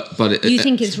 But you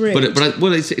think it's rude?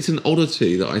 But it's an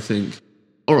oddity that I think.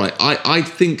 All right, I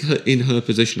think in her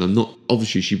position,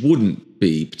 obviously she wouldn't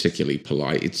be particularly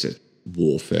polite. It's a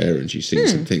warfare and she's seen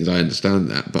some things. I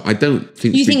understand that, but I don't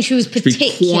think you think she was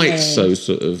particularly quite so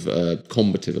sort of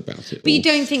combative about it. But you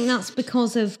don't think that's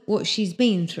because of what she's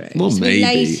been through? Well,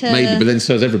 maybe, but then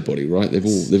so's everybody, right? They've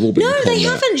all been. No, they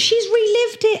haven't. She's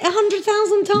relived it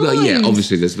 100,000 times. Well, yeah,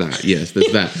 obviously there's that. Yes,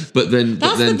 there's that. But then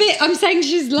that's the bit I'm saying.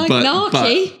 She's like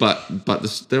narky. But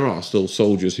there are still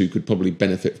soldiers who could probably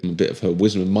benefit from a bit of her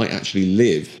wisdom and might actually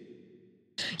live.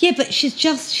 Yeah, but she's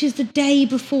the day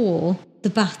before the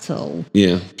battle.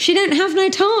 Yeah. She don't have no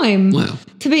time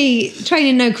to be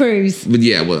training no crews. But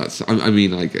yeah, well, that's, I mean,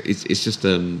 like, it's just, I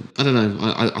don't know.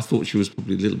 I thought she was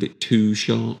probably a little bit too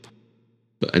sharp.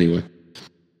 But anyway.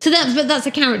 So that's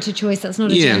a character choice. That's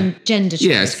not a gender choice.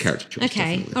 Yeah, it's a character choice.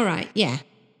 Okay. Definitely. All right. Yeah.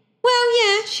 Well,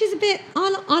 yeah, she's a bit,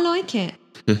 I like it.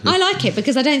 I like it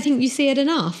because I don't think you see it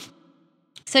enough.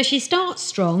 So she starts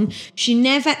strong. She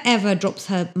never, ever drops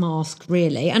her mask,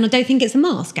 really. And I don't think it's a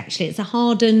mask, actually. It's a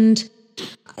hardened,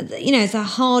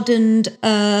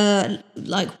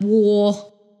 like,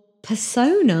 war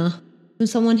persona from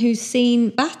someone who's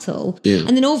seen battle. Yeah.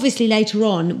 And then obviously later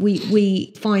on,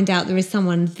 we find out there is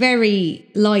someone very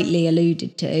lightly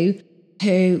alluded to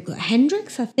who,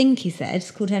 Hendrix, I think he said.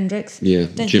 It's called Hendrix. Yeah,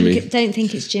 Jimmy. Don't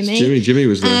think it's Jimmy. Jimmy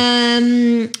was there.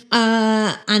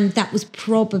 And that was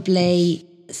probably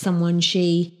someone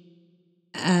she...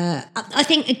 I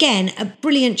think, again, a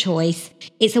brilliant choice.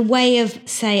 It's a way of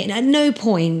saying, at no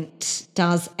point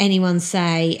does anyone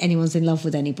say anyone's in love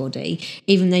with anybody,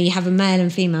 even though you have a male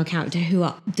and female character who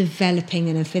are developing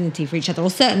an affinity for each other, or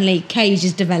certainly Cage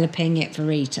is developing it for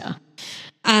Rita.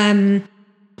 And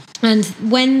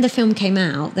when the film came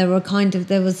out, there was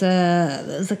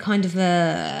a kind of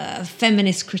a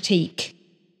feminist critique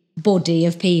body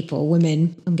of people,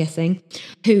 women, I'm guessing,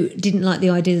 who didn't like the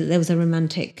idea that there was a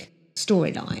romantic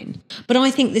storyline. But I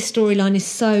think this storyline is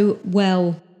so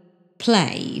well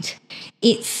played.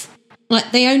 It's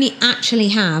like they only actually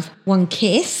have one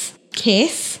kiss.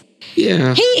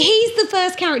 Yeah. He's the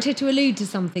first character to allude to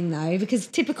something, though, because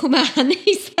typical man,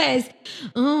 he says,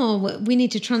 "Oh, we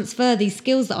need to transfer these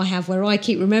skills that I have where I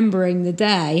keep remembering the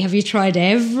day. Have you tried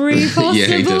every possible Yeah,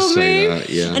 he does move?" say that,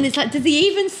 yeah. And it's like, does he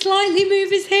even slightly move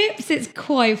his hips? It's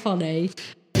quite funny.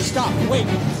 Stop. Wait.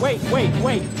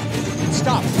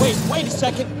 Stop. Wait a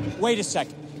second. Wait a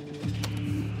second.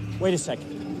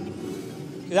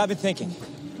 Because I've been thinking.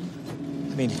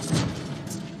 I mean,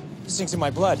 this thing's in my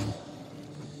blood.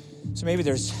 So maybe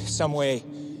there's some way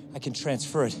I can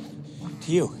transfer it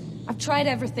to you. I've tried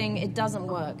everything. It doesn't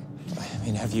work. I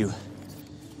mean, have you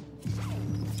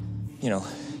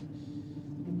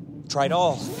tried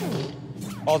all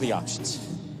the options?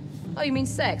 Oh, you mean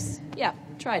sex? Yeah,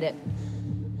 tried it.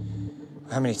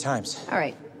 How many times? All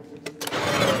right.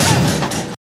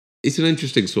 It's an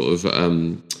interesting sort of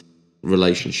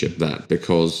relationship, that,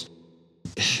 because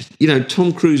you know,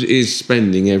 Tom Cruise is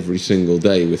spending every single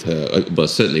day with her. Well,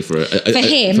 certainly for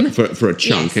him, for a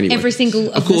chunk, yes, anyway. Every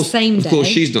single of the same day. Of course,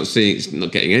 she's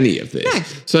not getting any of this. No.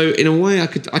 So in a way, I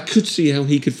could see how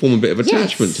he could form a bit of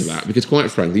attachment to that, because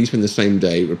quite frankly, you spend the same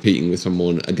day repeating with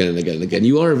someone again and again and again.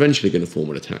 You are eventually going to form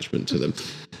an attachment to them.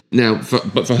 Now,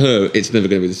 but for her, it's never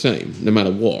going to be the same, no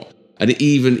matter what. And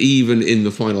even in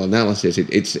the final analysis,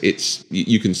 it's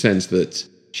you can sense that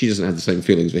she doesn't have the same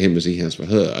feelings for him as he has for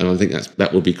her, and I think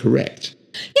that would be correct.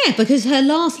 Yeah, because her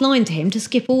last line to him, to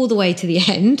skip all the way to the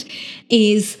end,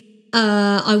 is,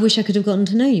 I wish I could have gotten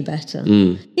to know you better.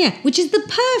 Yeah, which is the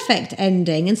perfect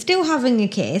ending, and still having a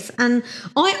kiss. And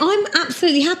I'm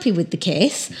absolutely happy with the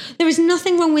kiss. There is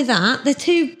nothing wrong with that. They're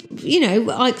two,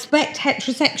 I expect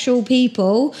heterosexual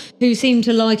people who seem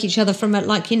to like each other from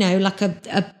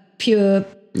a pure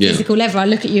physical level. I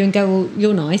look at you and go, well,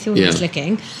 you're nice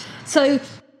looking. So...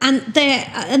 And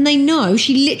they know,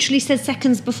 she literally said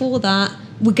seconds before that,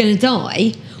 we're going to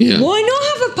die. Yeah. Why not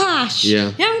have a pash?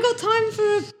 Yeah. You haven't got time for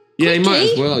a quickie. Yeah,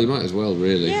 you might as well,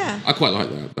 really. Yeah. I quite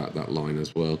like that line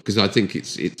as well, because I think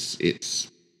it's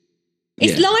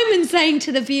Lyman saying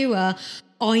to the viewer,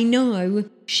 I know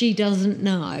she doesn't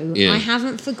know. Yeah. I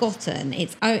haven't forgotten.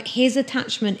 It's his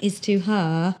attachment is to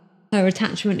her. Her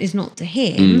attachment is not to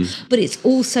him, but it's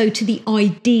also to the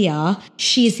idea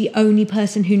she is the only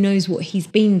person who knows what he's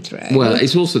been through. Well,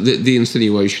 it's also the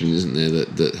insinuation, isn't there,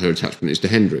 that her attachment is to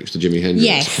Hendrix, to Jimi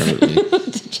Hendrix, apparently. To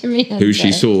Jimi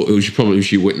Hendrix. Who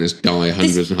she witnessed die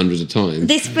hundreds and hundreds of times.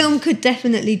 This film could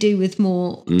definitely do with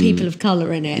more people of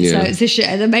colour in it, so it's a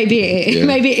shame that maybe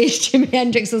it is Jimi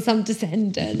Hendrix or some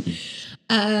descendant.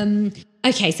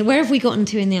 Okay, so where have we gotten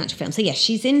to in the actual film? So yes,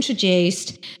 she's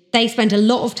introduced. They spend a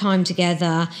lot of time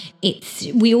together.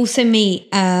 We also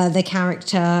meet the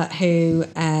character who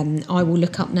I will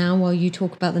look up now while you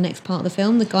talk about the next part of the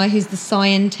film. The guy who's the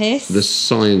scientist. The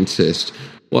scientist.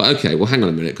 Well, okay. Well, hang on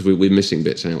a minute, because we're missing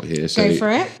bits out here. So, go for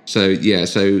it.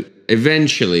 So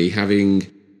eventually, having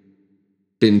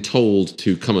been told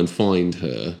to come and find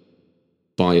her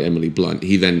by Emily Blunt,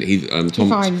 Tom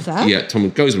finds her. Yeah, Tom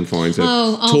goes and finds her.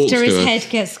 Oh, after his head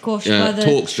gets squashed by the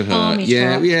talks to her. Army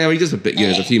truck. He does a bit.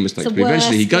 There's a few mistakes, but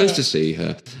eventually he goes to see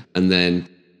her, and then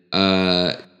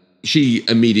she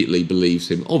immediately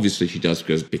believes him. Obviously, she does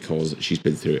because she's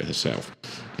been through it herself.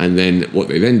 And then what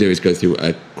they then do is go through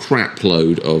a crap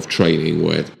load of training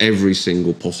where every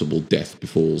single possible death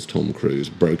befalls Tom Cruise,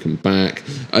 broken back,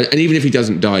 and even if he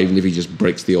doesn't die, even if he just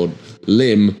breaks the odd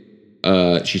limb.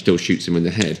 She still shoots him in the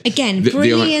head. Again,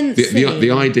 brilliant.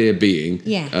 The idea being,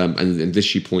 and this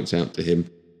she points out to him,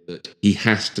 that he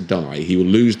has to die. He will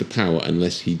lose the power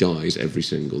unless he dies every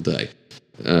single day,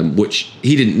 which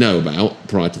he didn't know about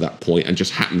prior to that point, and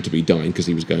just happened to be dying because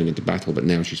he was going into battle. But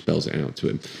now she spells it out to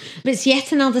him. But it's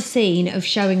yet another scene of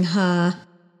showing her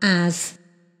as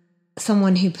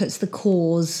someone who puts the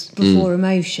cause before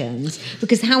emotions.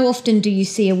 Because how often do you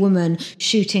see a woman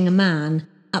shooting a man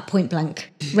at point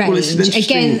blank range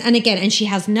again and again, and she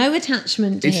has no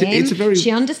attachment to him.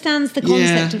 She understands the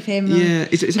concept of him,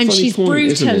 it's a and funny she's point,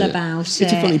 brutal about it.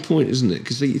 It's a funny point, isn't it?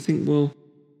 Because you think, well,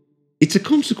 it's a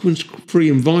consequence-free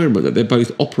environment that they're both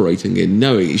operating in,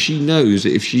 knowing she knows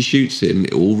that if she shoots him,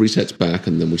 it all resets back,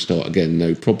 and then we start again,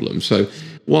 no problem. So,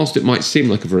 whilst it might seem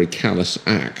like a very callous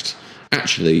act,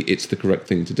 actually, it's the correct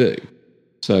thing to do.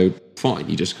 So, fine,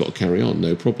 you just got to carry on,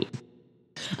 no problem.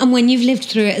 And when you've lived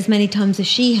through it as many times as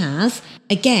she has,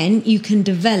 again, you can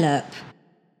develop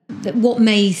what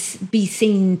may be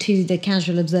seen to the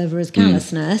casual observer as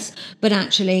callousness, but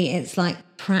actually it's like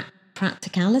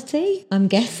practicality, I'm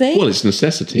guessing. Well, it's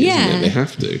necessity, isn't it? They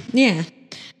have to. Yeah.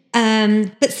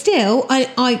 But still,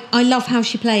 I love how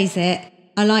she plays it.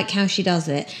 I like how she does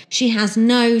it. She has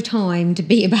no time to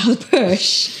beat about the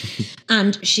bush.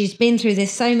 And she's been through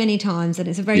this so many times, and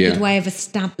it's a very good way of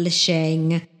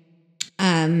establishing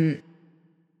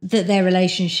that their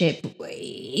relationship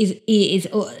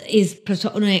is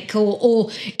platonic, or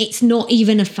it's not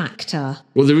even a factor.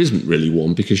 Well, there isn't really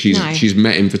one, because she's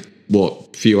met him for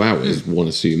few hours. One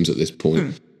assumes at this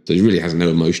point, so he really has no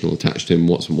emotional attachment to him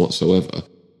whatsoever.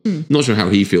 Not sure how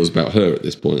he feels about her at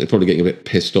this point. They're probably getting a bit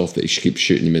pissed off that she keeps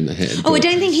shooting him in the head. I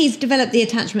don't think he's developed the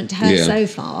attachment to her so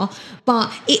far,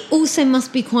 but it also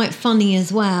must be quite funny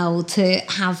as well to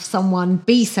have someone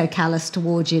be so callous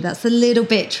towards you. That's a little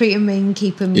bit treat him mean,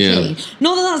 keep him clean.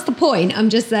 Not that that's the point.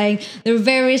 I'm just saying there are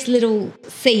various little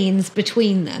scenes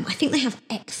between them. I think they have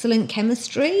excellent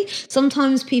chemistry.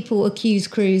 Sometimes people accuse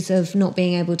Cruise of not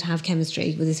being able to have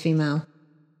chemistry with his female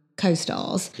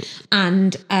co-stars,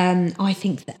 and I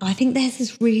think theirs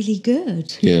is really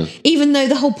good. Yeah. Even though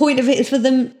the whole point of it is for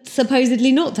them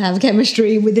supposedly not to have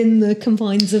chemistry within the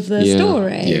confines of the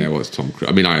story. Yeah, well, it's Tom Cruise.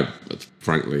 I mean,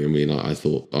 I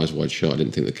thought Eyes Wide Shut. I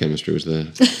didn't think the chemistry was there.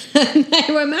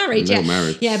 They were married. They were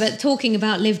married. Yeah, but talking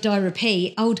about Live, Die,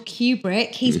 Repeat, old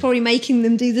Kubrick, he's probably making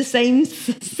them do the same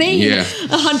scene 100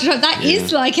 times. That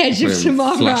is like Edge of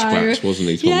Tomorrow. Flashbacks, wasn't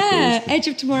he, Tom Cruise? Edge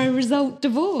of Tomorrow result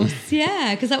divorce.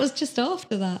 Yeah, because that was just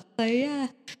after that. So yeah,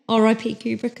 R.I.P.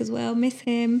 Kubrick as well. Miss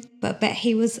him, but I bet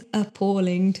he was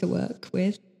appalling to work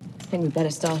with. I think we'd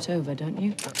better start over, don't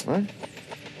you? Right.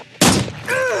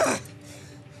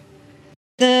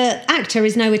 The actor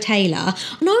is Noah Taylor,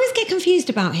 and I always get confused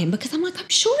about him because I'm like, I'm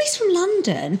sure he's from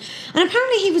London, and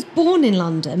apparently he was born in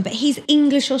London, but he's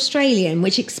English-Australian,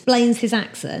 which explains his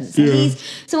accent.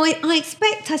 So I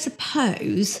expect, I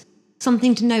suppose,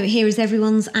 something to note here is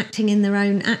everyone's acting in their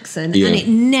own accent, and it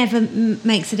never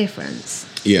makes a difference.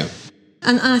 Yeah.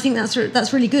 And I think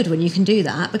that's really good when you can do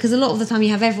that, because a lot of the time you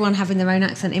have everyone having their own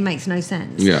accent, it makes no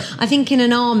sense. Yeah. I think in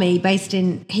an army based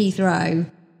in Heathrow,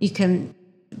 you can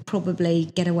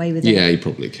probably get away with it. Yeah, you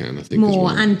probably can, I think. More, as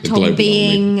well. and Tom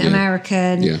being army.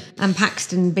 American, and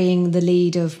Paxton being the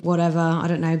lead of whatever, I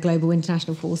don't know, Global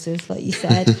International Forces, like you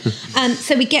said.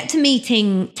 So we get to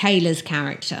meeting Taylor's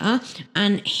character,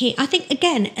 and I think,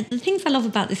 again, the things I love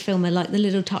about this film are like the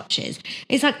little touches.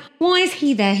 It's like, why is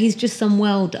he there? He's just some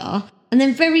welder. And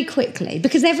then very quickly,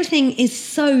 because everything is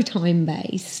so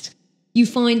time-based, you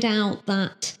find out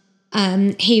that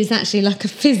he was actually like a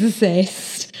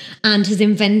physicist and has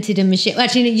invented a machine.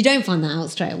 Actually, you don't find that out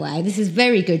straight away. This is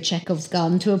very good Chekhov's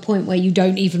gun to a point where you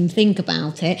don't even think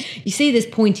about it. You see this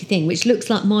pointy thing, which looks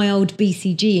like my old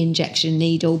BCG injection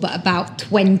needle, but about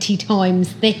 20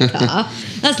 times thicker.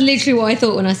 That's literally what I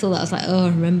thought when I saw that. I was like, oh, I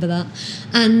remember that.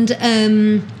 And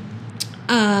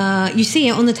you see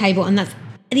it on the table, and that's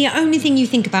the only thing you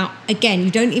think about. Again, you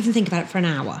don't even think about it for an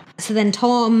hour. So then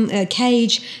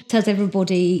Cage tells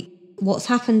everybody what's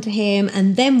happened to him,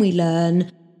 and then we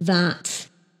learn that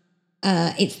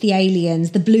it's the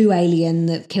aliens, the blue alien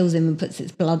that kills him and puts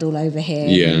its blood all over him.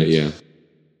 Yeah.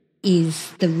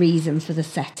 Is the reason for the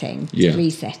setting, the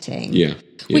resetting. Yeah.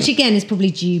 Which again is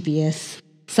probably dubious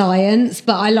science,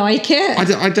 but I like it.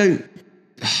 I don't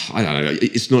know.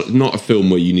 It's not a film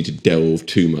where you need to delve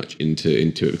too much into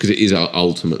it, because it is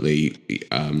ultimately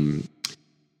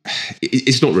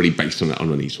it's not really based on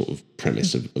any sort of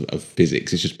premise of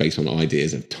physics. It's just based on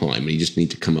ideas of time, and you just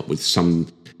need to come up with some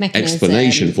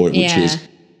explanation for it, which is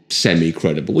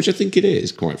semi-credible, which I think it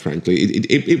is, quite frankly.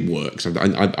 It works. I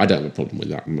don't have a problem with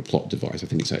that. I'm a plot device. I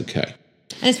think it's okay.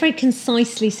 And it's very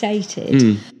concisely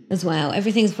stated as well.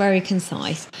 Everything's very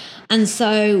concise. And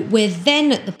so we're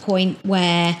then at the point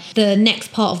where the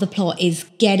next part of the plot is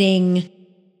getting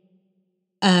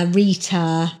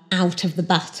Rita out of the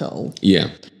battle. Yeah.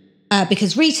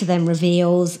 Because Rita then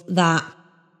reveals that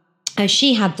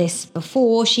she had this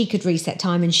before, she could reset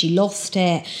time and she lost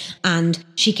it, and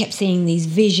she kept seeing these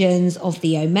visions of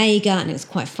the Omega, and it was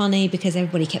quite funny because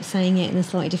everybody kept saying it in a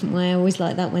slightly different way. I always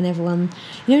like that when everyone,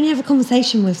 you only have a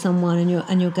conversation with someone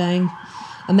and you're going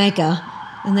Omega,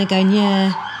 and they're going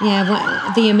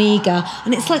what, the Omega,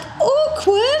 and it's like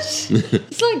awkward.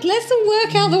 It's like, let's all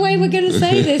work out the way we're going to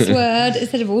say this word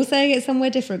instead of all saying it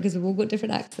somewhere different, because we've all got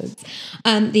different accents.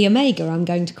 The Omega, I'm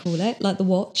going to call it, like the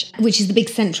watch, which is the big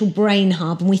central brain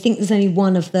hub, and we think there's only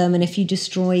one of them, and if you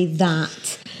destroy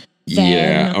that,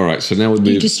 then all right. So now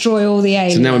you destroy all the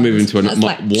aliens. So now we're moving to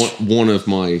one of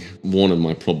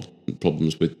my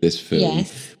problems with this film,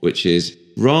 which is,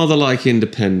 rather like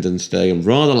Independence Day and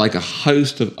rather like a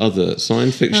host of other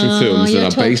science fiction films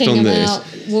that are based on this,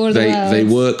 they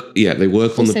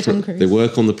work on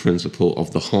the principle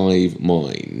of the hive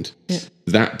mind. Yeah.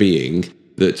 That being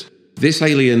that this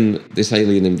alien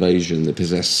invasion, that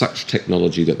possess such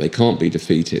technology that they can't be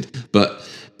defeated, but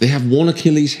they have one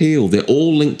Achilles heel. They're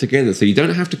all linked together. So you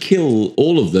don't have to kill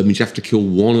all of them. You just have to kill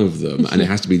one of them. And it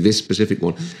has to be this specific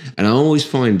one. And I always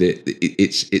find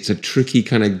it's a tricky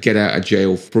kind of get out of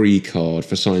jail free card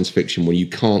for science fiction, when you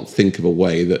can't think of a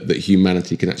way that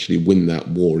humanity can actually win that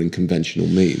war in conventional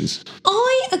means.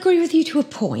 I agree with you to a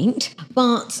point,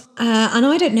 but and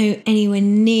I don't know anywhere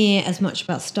near as much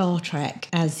about Star Trek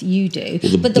as you do.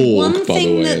 Well, but Borg, the one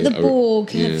thing that the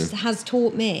Borg has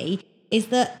taught me is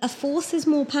that a force is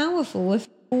more powerful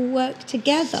all work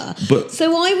together. But-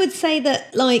 so I would say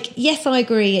that, like, yes, I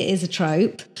agree it is a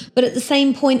trope, but at the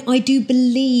same point, I do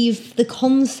believe the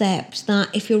concept that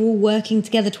if you're all working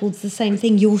together towards the same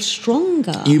thing, you're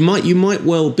stronger. You might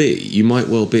well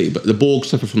be, but the Borg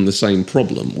suffer from the same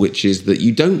problem, which is that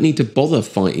you don't need to bother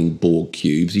fighting Borg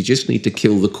cubes. You just need to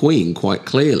kill the Queen, quite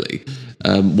clearly.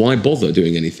 Why bother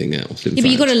doing anything else? But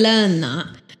you've got to learn that.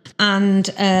 And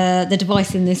the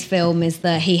device in this film is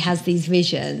that he has these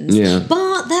visions. Yeah.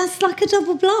 But that's like a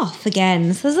double bluff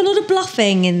again. So there's a lot of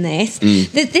bluffing in this.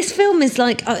 This film is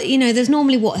like, there's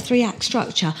normally, a 3-act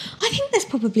structure. I think there's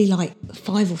probably like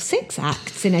 5 or 6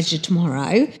 acts in Edge of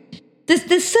Tomorrow.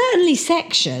 There's certainly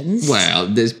sections. Well,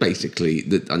 there's basically...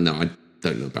 no, I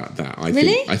don't know about that.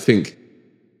 Really? I think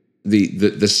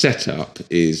the setup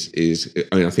is...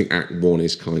 I think Act 1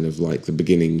 is kind of like the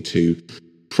beginning to...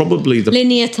 Probably the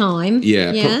linear time.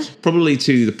 Yeah. Probably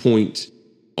to the point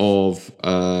of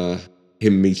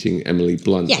him meeting Emily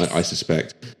Blunt. Yes. I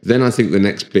suspect. Then I think the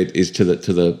next bit is to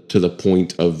the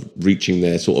point of reaching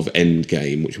their sort of end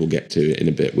game, which we'll get to in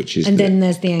a bit. Which is then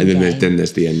there's the end game. Then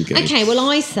there's the end game. Okay. Well,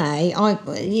 I say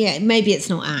maybe it's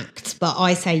not acts, but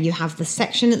I say you have the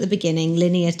section at the beginning,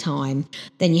 linear time.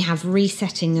 Then you have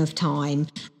resetting of time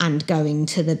and going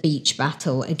to the beach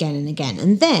battle again and again,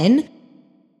 and then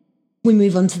we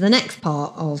move on to the next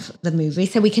part of the movie.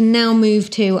 So we can now move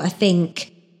to, I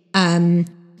think,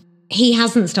 he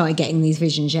hasn't started getting these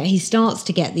visions yet. He starts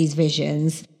to get these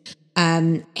visions.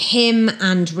 Him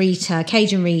and Rita,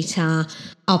 Cage and Rita,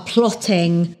 are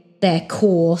plotting their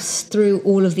course through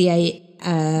all of the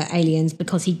aliens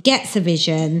because he gets a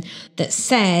vision that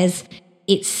says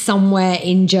it's somewhere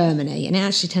in Germany, and it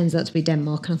actually turns out to be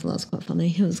Denmark, and I thought that was quite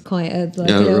funny. It was quite a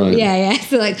right. yeah.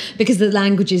 So like, because the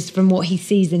languages from what he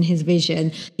sees in his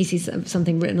vision, he sees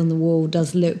something written on the wall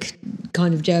does look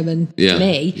kind of German to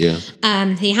me.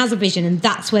 Yeah. He has a vision, and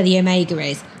that's where the Omega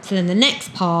is. So then the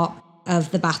next part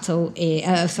of the battle,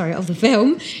 of the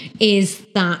film, is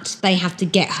that they have to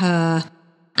get her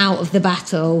out of the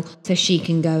battle so she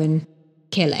can go and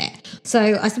kill it.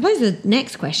 So I suppose the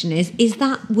next question was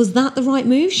that the right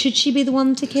move? Should she be the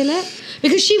one to kill it?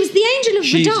 Because she was the angel of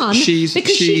Verdun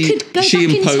because she could go back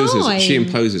in time. She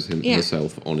imposes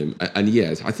herself on him. And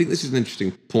yes, I think this is an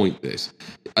interesting point, this.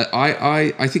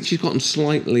 I think she's gotten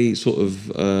slightly sort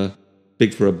of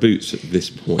big for her boots at this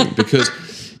point because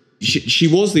she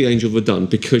was the angel of Verdun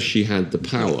because she had the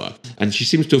power, and she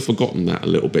seems to have forgotten that a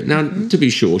little bit. Now, to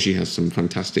be sure, she has some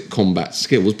fantastic combat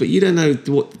skills, but you don't know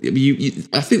what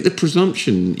I think the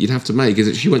presumption you'd have to make is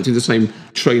that she went through the same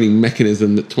training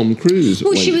mechanism that Tom Cruise.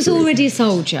 Well, she was already a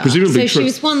soldier, presumably, so she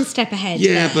was one step ahead.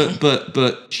 Yeah, there.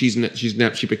 but she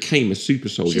became a super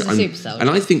soldier. She's a super soldier.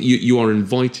 And I think you are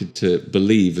invited to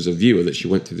believe as a viewer that she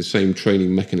went through the same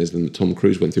training mechanism that Tom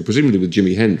Cruise went through, presumably with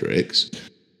Jimi Hendrix.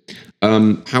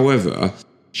 However,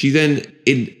 she then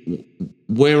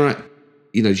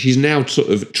she's now sort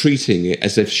of treating it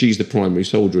as if she's the primary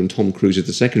soldier and Tom Cruise is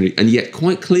the secondary, and yet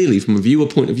quite clearly from a viewer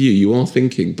point of view you are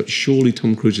thinking, but surely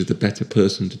Tom Cruise is the better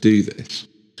person to do this.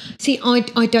 See, I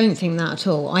don't think that at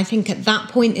all. I think at that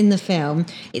point in the film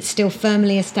it's still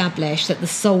firmly established that the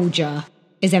soldier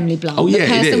is Emily Blunt, the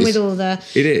person with all the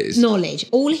knowledge.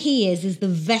 All he is the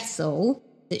vessel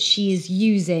that she is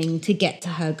using to get to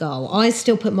her goal. I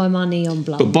still put my money on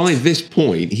Blunt. But by this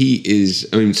point, he is...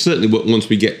 I mean, certainly once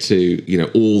we get to,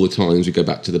 all the times we go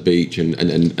back to the beach and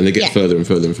they get further and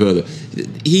further and further,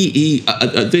 he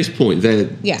at this point, they're,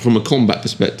 from a combat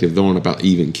perspective, they're on about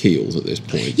even keels at this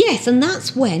point. Yes, and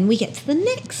that's when we get to the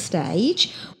next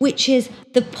stage, which is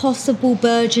the possible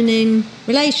burgeoning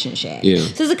relationship. Yeah.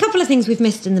 So there's a couple of things we've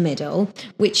missed in the middle,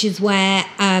 which is where...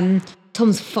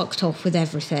 Tom's fucked off with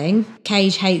everything.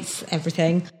 Cage hates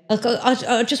everything.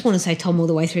 I just want to say Tom all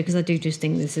the way through because I do just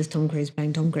think this is Tom Cruise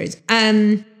playing Tom Cruise.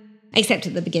 Except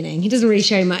at the beginning, he doesn't really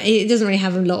show much. He doesn't really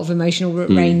have a lot of emotional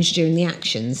range during the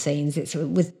action scenes. It's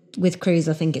with Cruise,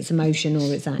 I think it's emotion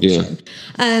or it's action.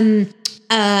 Yeah.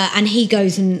 And he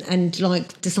goes and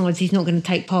like decides he's not going to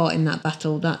take part in that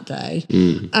battle that day.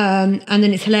 And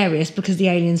then it's hilarious because the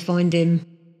aliens find him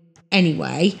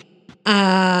anyway.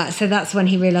 So that's when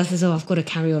he realises, I've got to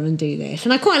carry on and do this.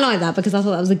 And I quite like that because I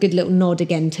thought that was a good little nod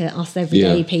again to us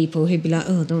everyday people who'd be like,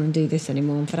 I don't want to do this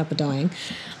anymore, I'm fed up of dying.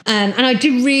 And I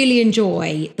do really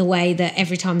enjoy the way that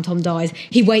every time Tom dies,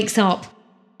 he wakes up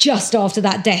just after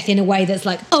that death in a way that's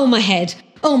like, oh, my head,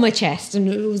 oh, my chest. And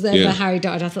it was there where Harry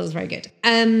died. I thought it was very good.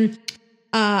 And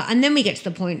then we get to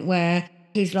the point where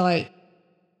he's like,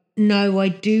 no, I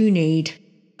do need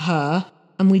her.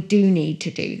 And we do need to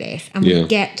do this. And we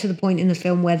get to the point in the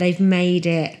film where they've made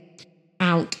it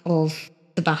out of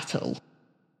the battle.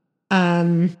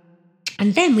 And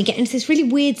And then we get into this really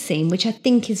weird scene, which I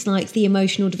think is like the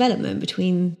emotional development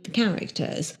between the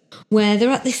characters, where they're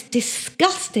at this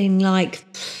disgusting, like,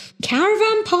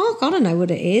 caravan park. I don't know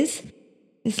what it is.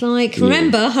 It's like,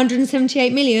 remember,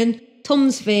 178 million,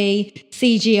 Tom's fee,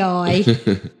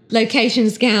 CGI,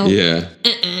 location scout. Yeah.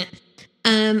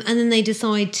 And then they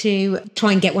decide to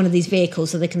try and get one of these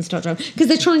vehicles so they can start driving. Because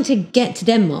they're trying to get to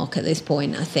Denmark at this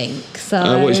point, I think. So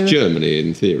well, it's Germany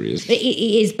in theory. It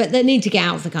is, but they need to get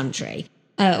out of the country.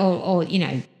 Or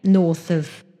north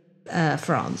of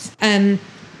France. And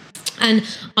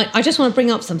I just want to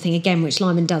bring up something again, which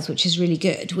Lyman does, which is really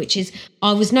good, which is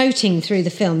I was noting through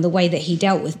the film the way that he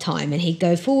dealt with time, and he'd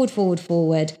go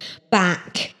forward,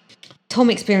 back. Tom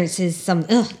experiences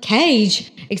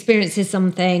Cage experiences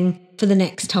something for the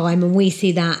next time, and we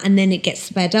see that, and then it gets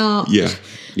sped up. Yeah.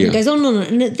 It goes on and on.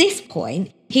 And at this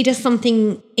point, he does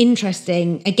something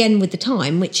interesting, again with the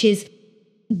time, which is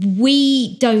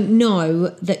we don't know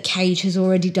that Cage has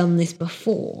already done this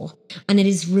before, and it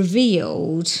is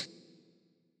revealed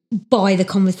by the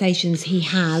conversations he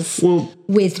has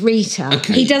with Rita.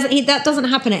 Okay. That doesn't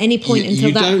happen at any point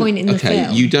until that point in the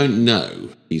film. You don't know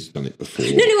he's done it before.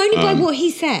 No, only by what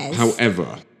he says.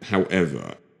 However,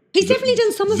 he's definitely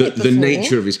done some of it before. The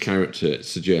nature of his character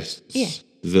suggests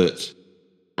that.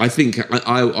 I think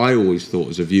I always thought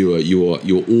as a viewer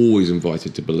you're always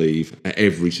invited to believe at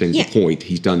every single point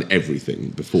he's done everything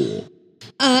before.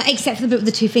 Except for the bit with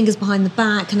the two fingers behind the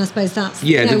back, and I suppose that's...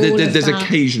 there's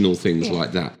occasional things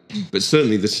like that. But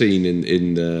certainly the scene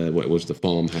in the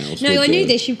farmhouse. No, I knew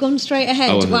this. You've gone straight ahead.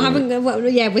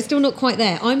 Oh, we're still not quite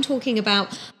there. I'm talking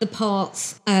about the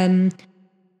parts in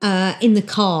the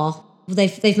car.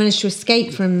 They've managed to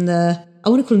escape from the... I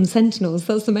want to call them Sentinels.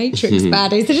 That's the Matrix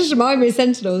baddies. They just remind me of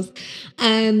Sentinels.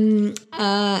 They've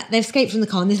escaped from the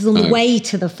car, and this is on the way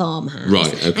to the farmhouse.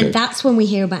 Right, okay. And that's when we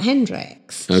hear about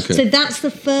Hendrix. Okay. So that's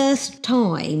the first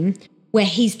time where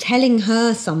he's telling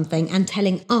her something and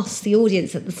telling us, the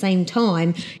audience, at the same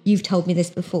time, you've told me this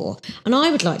before. And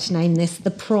I would like to name this the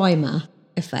primer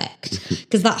effect,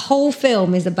 because that whole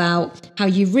film is about how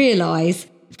you realise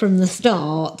from the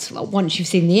start, once you've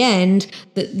seen the end,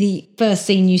 that the first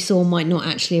scene you saw might not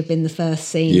actually have been the first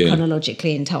scene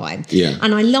chronologically in time. Yeah.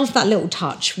 And I love that little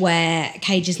touch where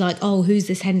Cage is like, oh, who's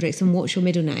this Hendrix and what's your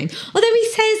middle name? Although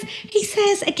he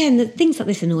says, again, that things like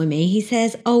this annoy me. He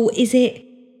says, oh, is it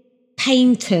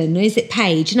Payton or is it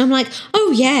Page? And I'm like,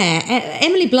 oh yeah,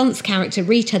 Emily Blunt's character,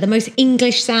 Rita, the most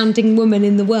English-sounding woman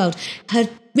in the world, her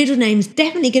middle name's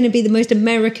definitely going to be the most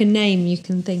American name you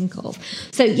can think of.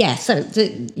 So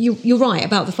you're right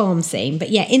about the farm scene, but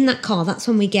yeah, in that car, that's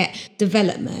when we get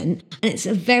development, and it's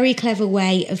a very clever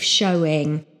way of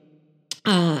showing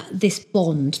this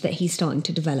bond that he's starting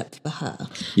to develop for her.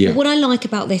 Yeah. But what I like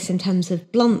about this in terms of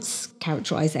Blunt's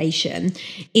characterization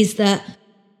is that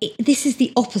this is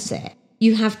the opposite.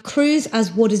 You have Cruise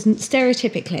as what is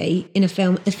stereotypically in a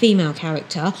film the female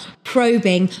character,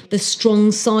 probing the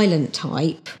strong silent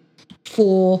type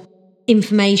for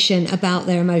information about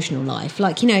their emotional life.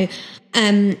 Like,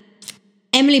 Emily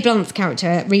Blunt's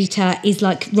character, Rita, is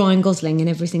like Ryan Gosling in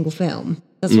every single film.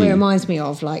 That's what it reminds me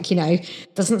of. Like,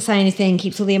 doesn't say anything,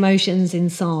 keeps all the emotions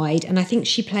inside. And I think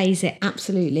she plays it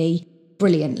absolutely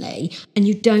brilliantly. And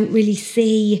you don't really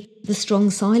see the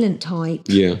strong silent type.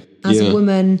 As a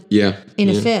woman in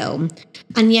a film.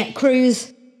 And yet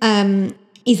Cruise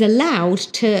is allowed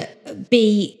to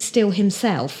be still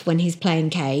himself when he's playing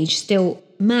Cage, still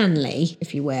manly,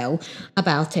 if you will,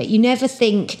 about it. You never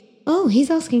think, oh,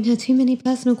 he's asking her too many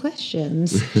personal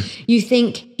questions. You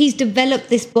think he's developed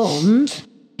this bond,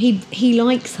 he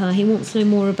likes her, he wants to know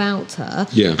more about her.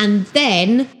 Yeah. And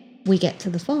then we get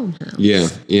to the farmhouse.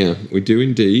 Yeah, we do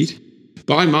indeed.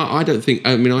 But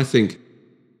I think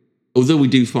although we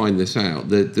do find this out,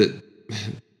 that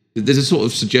there's a sort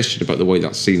of suggestion about the way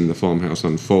that scene in the farmhouse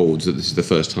unfolds, that this is the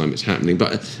first time it's happening.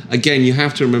 But again, you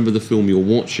have to remember the film you're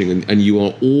watching, and you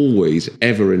are always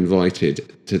ever invited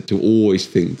to always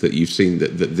think that you've seen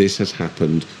that this has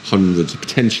happened hundreds,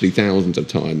 potentially thousands of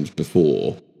times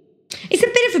before. It's a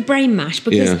bit of a brain mash,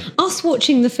 because us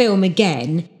watching the film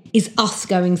again is us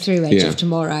going through Edge of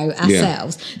Tomorrow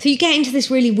ourselves. So you get into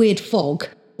this really weird fog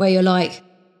where you're like,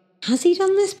 has he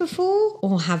done this before?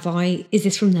 Or have I? Is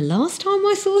this from the last time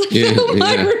I saw the film?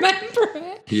 I remember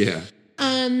it. Yeah.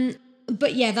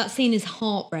 But yeah, that scene is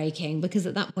heartbreaking, because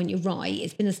at that point, you're right,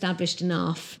 it's been established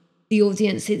enough. The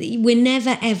audience, we're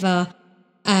never ever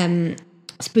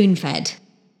spoon-fed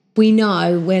we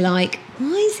know, we're like,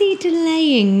 why is he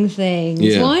delaying things?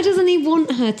 Yeah. Why doesn't he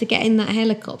want her to get in that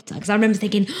helicopter? Because I remember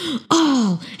thinking,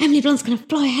 oh, Emily Blunt's going to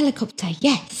fly a helicopter,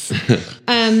 yes.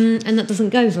 And that doesn't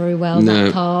go very well,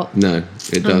 that part. No,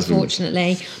 it doesn't.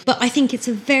 Unfortunately. But I think it's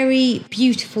a very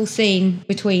beautiful scene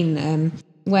between them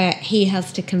where he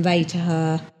has to convey to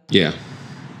her,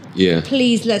 Yeah.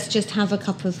 please, let's just have a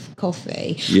cup of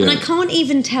coffee. Yeah. And I can't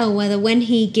even tell whether when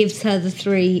he gives her the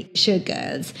 3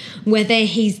 sugars, whether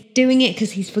he's doing it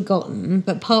because he's forgotten,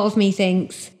 but part of me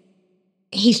thinks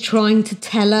he's trying to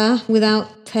tell her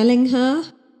without telling her.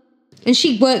 And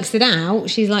she works it out.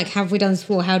 She's like, have we done this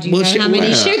before? How do you know how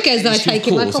many sugars I take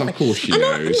in my coffee? Of course she and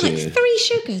knows. I'm like, 3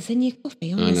 sugars in your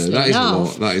coffee, honestly. I know,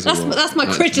 that is a lot. That's my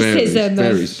criticism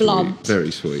very of Blunt.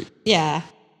 Very sweet. Yeah.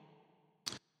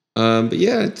 But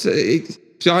yeah,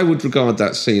 so I would regard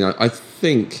that scene. I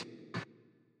think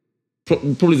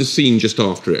probably the scene just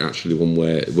after it, actually, one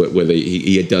where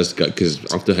he does go, because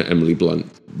after Emily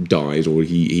Blunt dies, or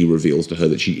he reveals to her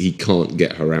that he can't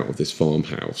get her out of this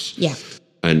farmhouse. Yeah.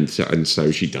 And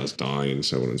so she does die, and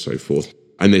so on and so forth.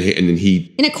 And then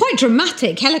he in a quite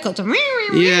dramatic helicopter.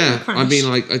 Yeah, crash. I mean,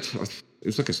 like it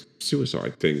was like a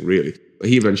suicide thing, really. But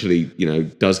he eventually,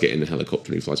 does get in the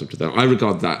helicopter and he flies up to that. I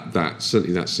regard that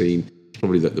certainly that scene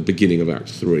probably at the beginning of Act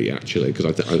 3, actually, because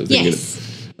I think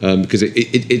yes. Because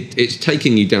it's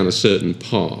taking you down a certain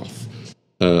path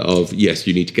of, yes,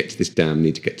 you need to get to this dam,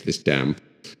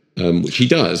 which he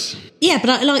does. Yeah,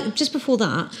 but I like, just before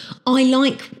that, I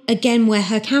like, again, where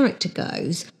her character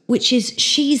goes, which is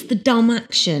she's the dumb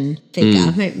action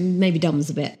figure. Maybe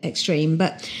dumb's a bit extreme,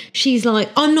 but she's like,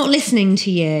 I'm not listening to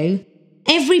you.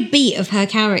 Every beat of her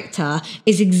character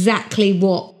is exactly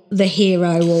what the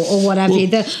hero or whatever,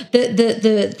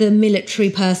 the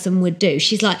military person would do.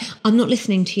 She's like, I'm not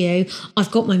listening to you. I've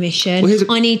got my mission.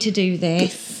 I need to do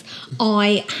this.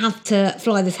 I have to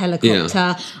fly this helicopter.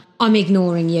 Yeah. I'm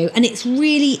ignoring you. And it's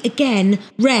really, again,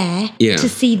 rare to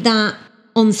see that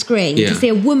on screen, to see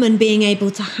a woman being able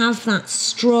to have that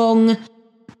strong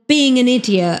being an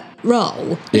idiot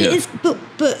role. Yeah. It is, but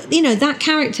that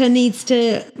character needs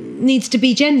to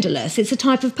be genderless. It's a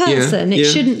type of person. It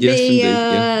shouldn't be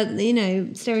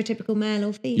stereotypical male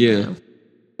or female. Yeah.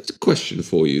 There's a question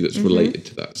for you that's related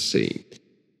to that scene.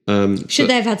 Should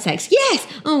they have had sex? Yes.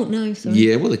 Oh no, sorry.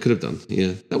 Yeah, well, they could have done.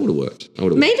 Yeah, that would have worked.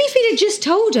 Maybe if he'd have just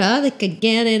told her, they could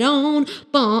get it on.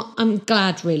 But I'm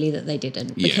glad, really, that they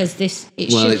didn't, because it's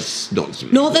not.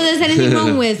 Not that there's anything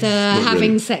wrong with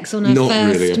having sex on her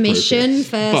first mission,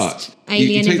 but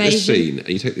alien you take invasion.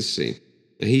 You take this scene,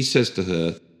 and he says to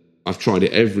her, I've tried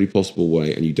it every possible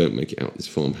way and you don't make it out this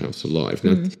farmhouse alive.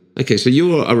 Now, okay, so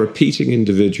you're a repeating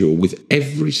individual with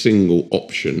every single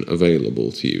option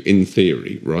available to you, in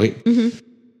theory, right? Mm-hmm.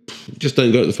 Just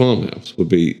don't go to the farmhouse would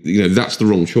be, that's the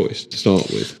wrong choice to start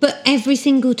with. But every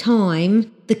single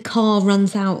time the car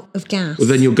runs out of gas. Well,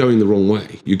 then you're going the wrong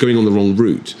way. You're going on the wrong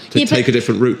route. Take a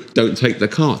different route. Don't take the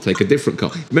car. Take a different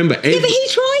car. Remember, but he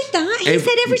tried that. He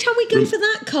said every time we go for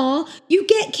that car, you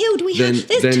get killed. There's 2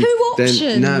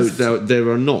 options. No, there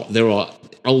are not. There are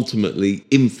ultimately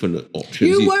infinite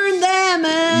options. You weren't there,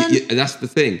 man. That's the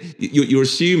thing. You're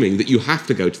assuming that you have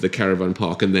to go to the caravan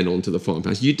park and then onto the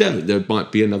farmhouse. You don't. There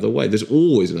might be another way. There's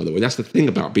always another way. That's the thing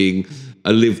about being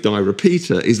a live, die,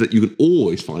 repeater, is that you can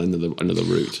always find another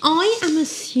route. I am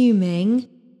assuming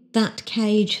that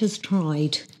Cage has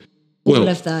tried all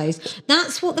of those.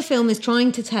 That's what the film is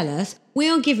trying to tell us. We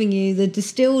are giving you the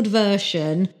distilled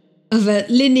version of a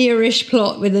linear-ish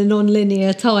plot with a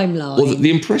non-linear timeline. Well,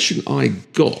 the impression I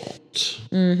got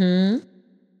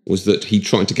was that he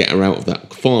tried to get her out of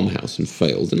that farmhouse and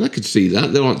failed. And I could see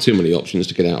that. There aren't too many options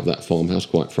to get out of that farmhouse,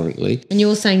 quite frankly. And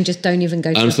you're saying just don't even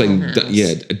go to the farmhouse?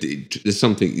 I'm saying, there's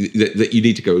something that you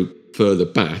need to go further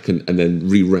back and then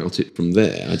reroute it from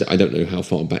there. I don't know how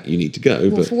far back you need to go.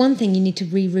 Well, for one thing, you need to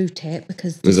reroute it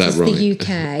because this is right? the UK.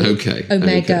 Okay.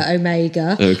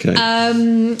 Omega. Okay.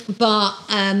 But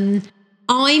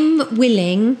I'm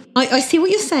willing, I see what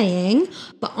you're saying,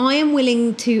 but I am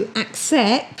willing to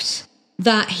accept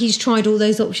that he's tried all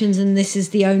those options and this is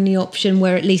the only option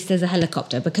where at least there's a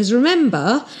helicopter. Because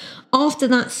remember, after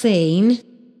that scene,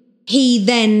 he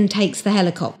then takes the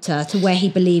helicopter to where he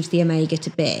believes the Omega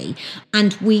to be.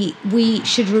 And we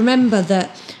should remember that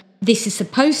this is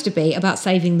supposed to be about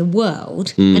saving the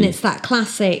world. And it's that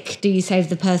classic, do you save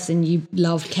the person you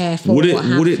love, care for, would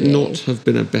it not have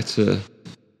been a better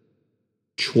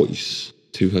choice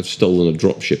to have stolen a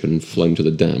dropship and flown to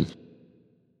the dam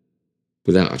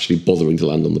without actually bothering to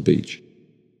land on the beach?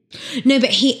 No,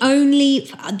 but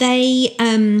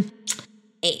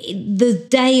the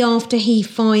day after he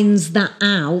finds that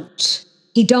out,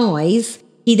 he dies.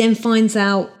 He then finds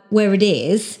out where it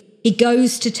is. He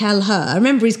goes to tell her.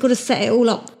 Remember, he's got to set it all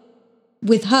up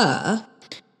with her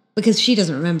because she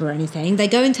doesn't remember anything. They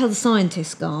go and tell the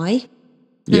scientist guy,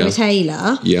 Noah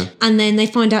Taylor. Yeah. And then they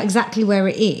find out exactly where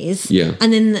it is. Yeah.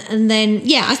 And then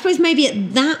I suppose maybe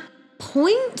at that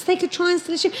point they could try and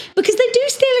steal a ship because they do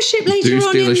steal a ship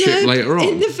later on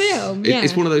in the film.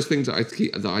 It's one of those things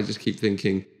that I just keep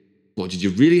thinking, what, did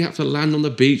you really have to land on the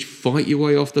beach, fight your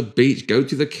way off the beach, go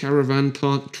to the caravan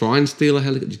park, try and steal a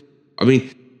helicopter? I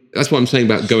mean, that's what I'm saying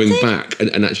about going back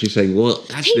and actually saying, well,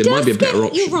 actually, there might be a better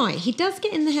option. You're right. He does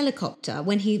get in the helicopter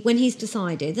when he's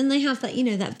decided, and they have that,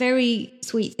 that very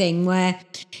sweet thing where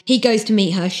he goes to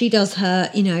meet her. She does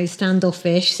her,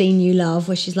 standoffish, seen you love,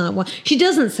 where she's like, well, she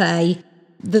doesn't say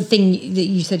the thing that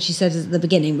you said she said at the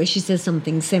beginning, but she says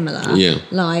something similar. Yeah.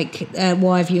 Like,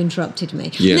 why have you interrupted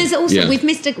me? Yeah. And there's also, we've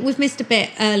missed a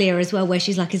bit earlier as well where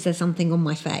she's like, is there something on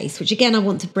my face? Which again, I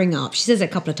want to bring up. She says it a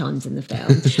couple of times in the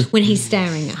film when he's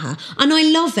staring at her. And I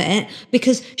love it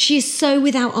because she is so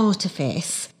without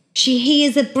artifice. He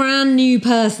is a brand new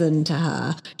person to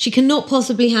her. She cannot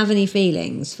possibly have any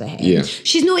feelings for him. Yeah.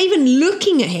 She's not even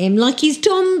looking at him like he's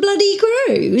Tom bloody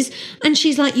Cruise. And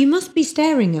she's like, you must be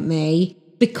staring at me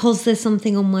because there's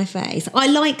something on my face. I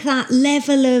like that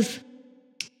level of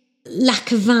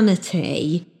lack of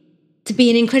vanity to be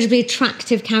an incredibly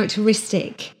attractive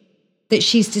characteristic that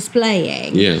she's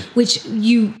displaying. Yeah. Which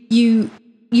you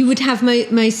would have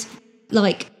most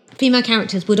like female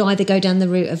characters would either go down the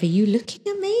route of, are you looking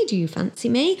at me? Do you fancy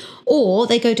me? Or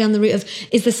they go down the route of,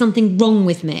 is there something wrong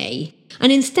with me?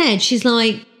 And instead she's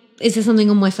like, is there something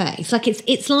on my face? Like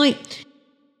it's like,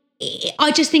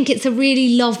 I just think it's a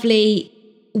really lovely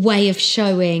way of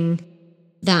showing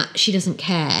that she doesn't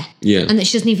care. Yeah. And that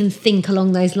she doesn't even think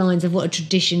along those lines of what a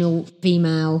traditional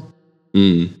female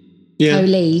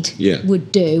co-lead would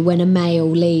do when a male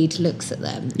lead looks at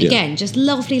them. Yeah. Again, just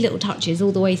lovely little touches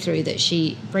all the way through that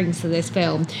she brings to this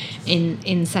film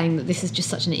in saying that this is just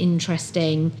such an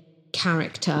interesting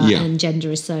character and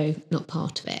gender is so not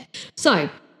part of it. So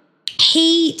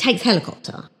he takes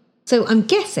helicopter. So I'm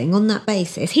guessing on that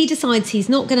basis, he decides he's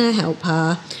not going to help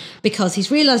her because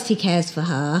he's realised he cares for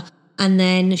her. And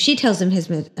then she tells him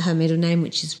her middle name,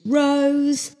 which is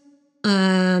Rose,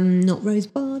 not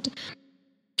Rosebud.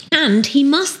 And he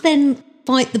must then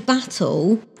fight the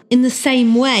battle in the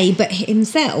same way, but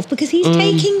himself, because he's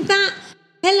taking that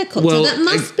helicopter. Well, that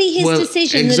must be his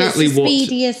decision exactly that it's the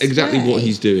speediest Exactly way. what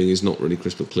he's doing is not really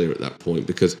crystal clear at that point,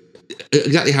 because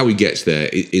exactly how he gets there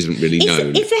isn't really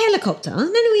known. It's a helicopter. No,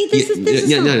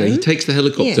 he takes the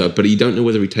helicopter, but you don't know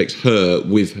whether he takes her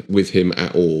with him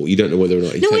at all. You don't know whether or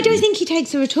not he I don't think he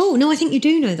takes her at all. No, I think you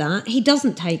do know that. He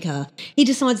doesn't take her. He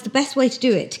decides the best way to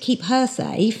do it, to keep her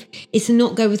safe, is to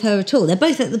not go with her at all. They're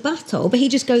both at the battle, but he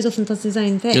just goes off and does his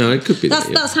own thing. No, it could be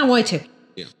That's how I took it.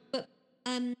 Yeah. But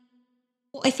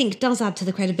what I think does add to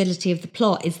the credibility of the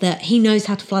plot is that he knows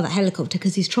how to fly that helicopter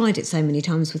because he's tried it so many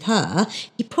times with her.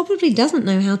 He probably doesn't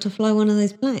know how to fly one of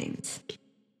those planes.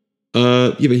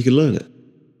 But he can learn it.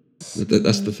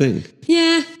 That's the thing.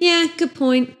 Yeah, good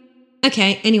point.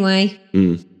 Okay, anyway.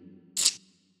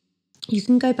 You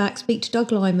can go back, speak to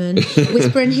Doug Lyman,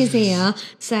 whisper in his ear,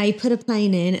 say, put a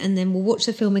plane in, and then we'll watch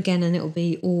the film again and it'll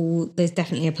be there's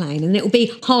definitely a plane. And it'll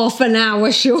be half an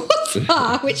hour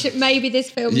shorter, which maybe this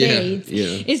film needs.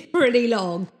 Yeah. It's pretty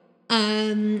long.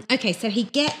 Okay, so he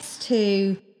gets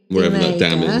to wherever that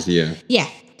dam is, Yeah.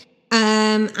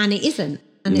 And it isn't.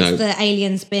 And it's the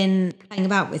alien's been playing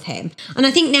about with him. And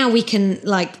I think now we can,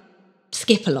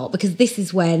 skip a lot because this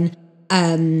is when...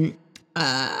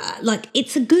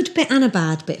 it's a good bit and a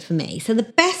bad bit for me. So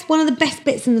one of the best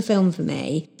bits in the film for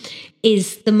me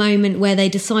is the moment where they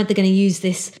decide they're going to use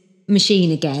this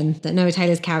machine again that Noah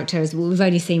Taylor's character is, we've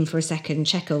only seen for a second,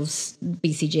 Chekhov's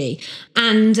BCG.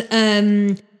 And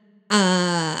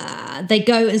they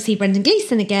go and see Brendan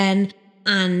Gleeson again.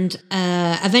 And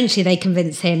eventually they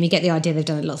convince him, you get the idea, they've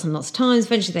done it lots and lots of times,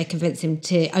 eventually they convince him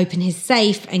to open his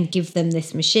safe and give them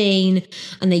this machine,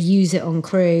 and they use it on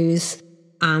Cruise.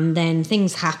 And then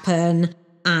things happen.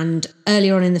 And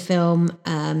earlier on in the film,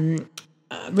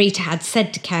 Rita had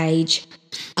said to Cage,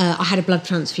 I had a blood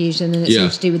transfusion and it's all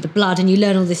to do with the blood. And you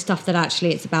learn all this stuff that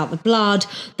actually it's about the blood,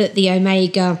 that the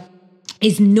Omega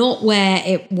is not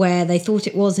where they thought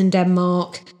it was in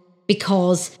Denmark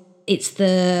because it's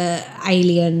the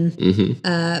alien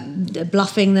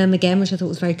bluffing them again, which I thought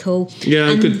was very cool.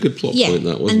 Yeah, and good plot point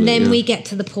that, wasn't it? And then we get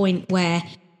to the point where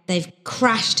they've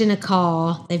crashed in a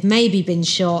car. They've maybe been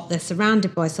shot. They're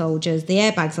surrounded by soldiers. The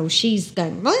airbag's all, she's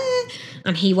going, ah!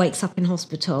 And he wakes up in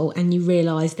hospital and you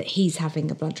realise that he's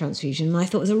having a blood transfusion. And I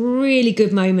thought it was a really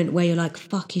good moment where you're like,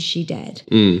 fuck, is she dead?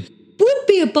 Would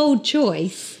be a bold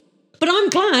choice. But I'm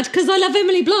glad because I love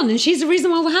Emily Blunt and she's the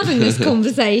reason why we're having this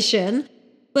conversation.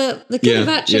 But they could have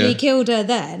actually killed her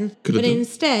then. But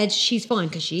instead, she's fine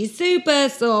because she's super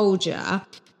soldier.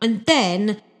 And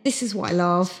then, this is what I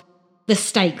love, the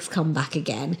stakes come back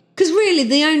again. Because really,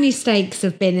 the only stakes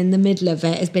have been in the middle of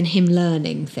it has been him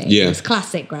learning things. Yeah.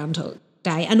 Classic Groundhog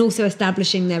Day. And also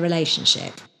establishing their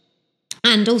relationship.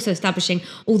 And also establishing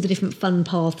all the different fun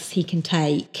paths he can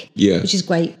take. Yeah. Which is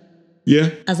great.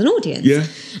 Yeah. As an audience. Yeah.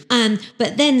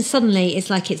 But then suddenly it's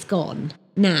like it's gone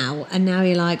now. And now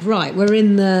you're like, right, we're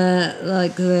in the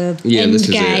end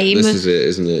game. This is it,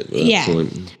 isn't it? Yeah.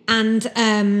 Point.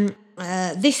 And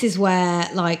this is where,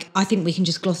 like, I think we can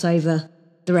just gloss over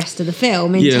the rest of the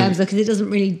film in terms of, because it doesn't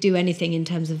really do anything in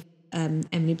terms of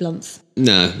Emily Blunt's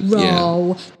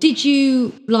role. Yeah. Did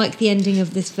you like the ending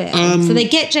of this film? So they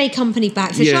get Jay Company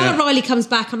back. So Charlotte Riley comes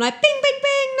back. I'm like, bing, bing,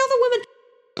 bing, another woman.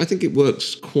 I think it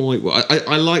works quite well.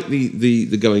 I like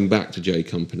the going back to Jay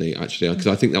Company, actually, because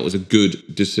I think that was a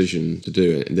good decision to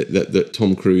do it. That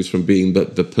Tom Cruise, from being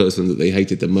the person that they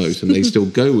hated the most, and they still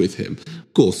go with him.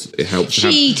 Of course, it helps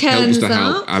to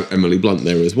have Emily Blunt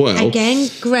there as well. Again,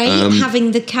 great,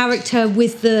 having the character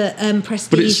with the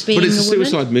prestige being a woman. But it's a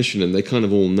suicide mission, and they kind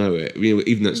of all know it. You know,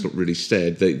 even though it's not really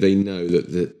said, they know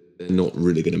that they're not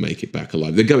really going to make it back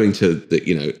alive. They're going to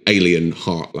the alien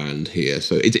heartland here,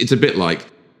 so it's a bit like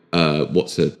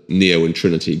Neo and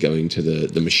Trinity going to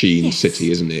the machine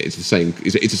city, isn't it? It's the same.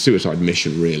 It's a suicide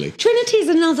mission, really. Trinity is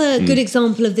another good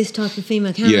example of this type of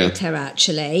female character,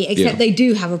 actually. Except they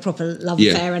do have a proper love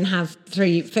affair and have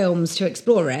 3 films to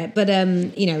explore it. But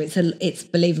it's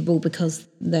believable because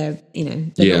they're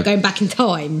not going back in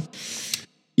time.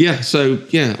 Yeah. So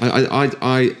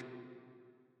I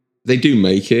they do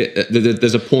make it.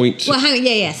 There's a point. Well, hang on.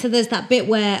 Yeah. So there's that bit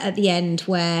where at the end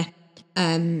where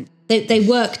they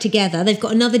work together. They've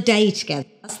got another day together.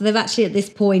 So they've actually at this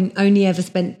point only ever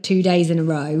spent 2 days in a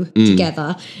row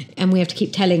together. And we have to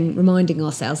keep reminding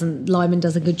ourselves. And Lyman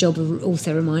does a good job of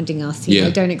also reminding us, you know,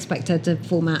 don't expect her to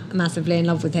fall massively in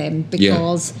love with him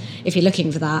because if you're looking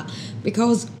for that,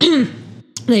 because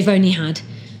they've only had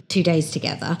 2 days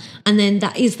together. And then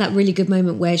that is that really good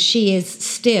moment where she is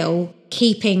still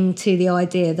keeping to the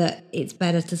idea that it's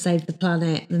better to save the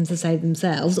planet than to save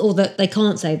themselves, or that they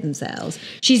can't save themselves.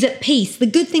 She's at peace. The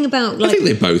good thing about, I think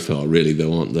they both are really,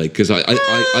 though, aren't they? Because I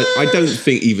don't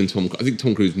think even I think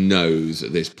Tom Cruise knows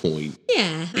at this point.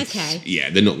 Yeah, okay. Yeah,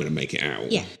 they're not going to make it out.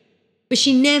 Yeah. But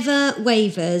she never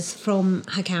wavers from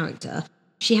her character.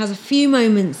 She has a few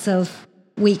moments of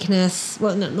weakness.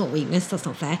 Well, no, not weakness, that's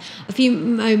not fair. A few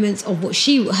moments of what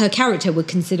her character would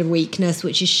consider weakness,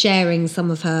 which is sharing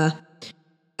some of her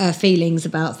feelings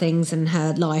about things and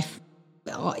her life,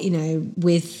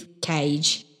 with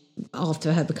Cage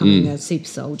after her becoming a super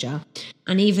soldier.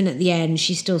 And even at the end,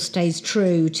 she still stays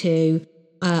true to,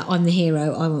 I'm the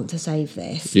hero, I want to save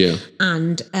this. Yeah.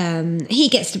 And he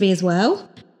gets to be as well.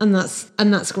 And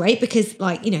that's great because,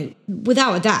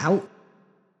 without a doubt,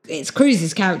 it's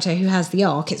Cruise's character who has the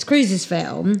arc. It's Cruise's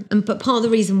film. But part of the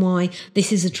reason why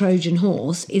this is a Trojan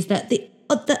horse is that the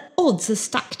odds are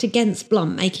stacked against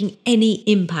Blunt making any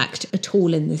impact at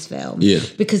all in this film. Yeah.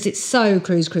 Because it's so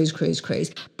Cruise.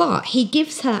 But he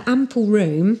gives her ample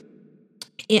room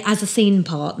as a scene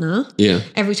partner. Yeah.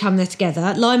 Every time they're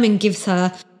together. Lyman gives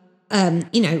her,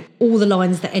 all the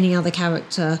lines that any other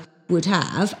character would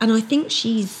have. And I think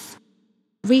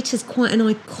Rita's quite an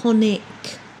iconic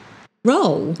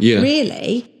role,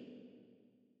 really.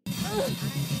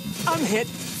 I'm hit.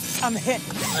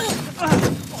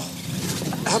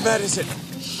 How bad is it?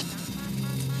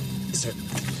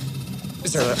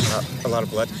 Is there a lot of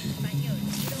blood?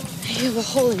 You have a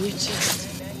hole in your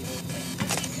chest.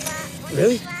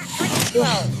 Really?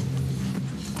 Yeah.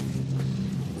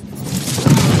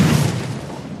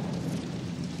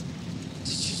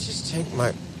 Did you just take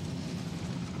my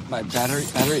battery?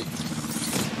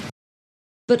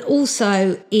 But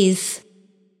also is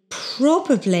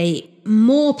probably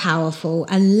more powerful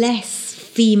and less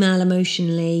female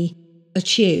emotionally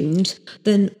attuned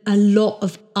than a lot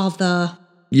of other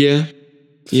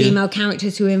female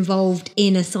characters who are involved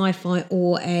in a sci-fi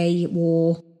or a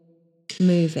war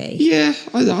movie. Yeah,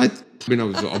 I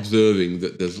was observing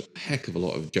that there's a heck of a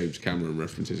lot of James Cameron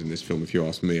references in this film, if you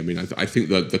ask me. I mean, I think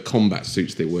the combat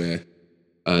suits they wear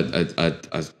are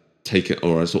taken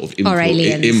or are sort of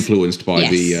influenced by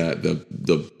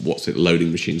the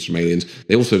loading machines from Aliens.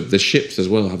 They also, the ships as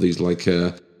well have these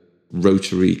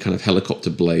rotary kind of helicopter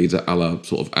blades a la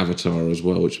sort of Avatar as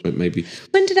well, which maybe...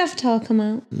 When did Avatar come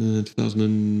out?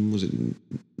 2000, was it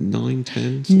 9,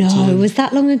 10? No, was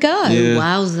that long ago? Yeah.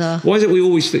 Wowza. Why is it we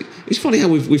always think... It's funny how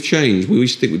we've changed. We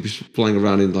used to think we'd be flying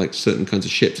around in like certain kinds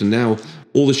of ships, and now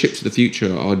all the ships of the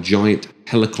future are giant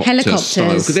helicopter style.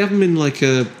 Because they have them in like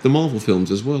the Marvel films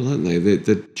as well, haven't they?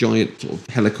 The giant sort of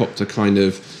helicopter kind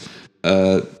of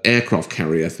aircraft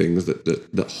carrier things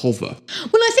that hover.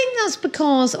 Well, I think that's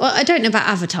because, well, I don't know about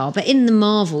Avatar, but in the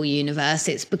Marvel universe,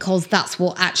 it's because that's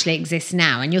what actually exists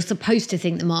now. And you're supposed to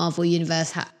think the Marvel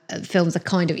universe films are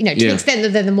kind of, to the extent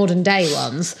that they're the modern day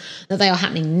ones, that they are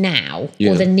happening now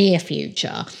or the near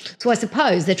future. So I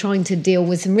suppose they're trying to deal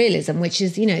with some realism, which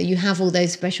is, you have all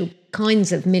those special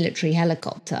kinds of military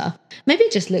helicopter. Maybe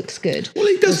it just looks good. Well,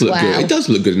 it does look good. It does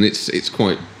look good, and it's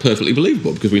quite perfectly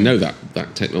believable because we know that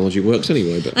technology works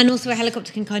anyway. But and also a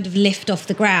helicopter can kind of lift off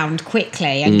the ground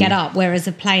quickly and get up, whereas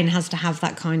a plane has to have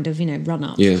that kind of, run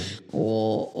up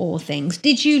or things.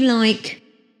 Did you like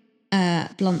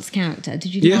Blunt's character?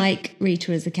 Did you like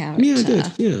Rita as a character? Yeah, I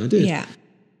did. Yeah, I did. Yeah,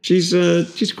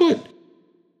 she's quite.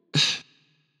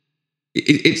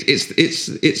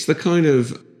 It's the kind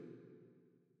of.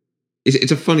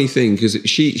 It's a funny thing because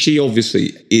she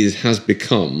obviously has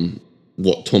become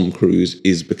what Tom Cruise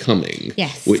is becoming,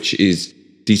 which is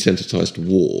desensitized to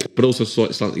war, but also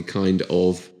slightly kind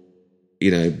of,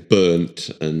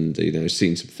 burnt and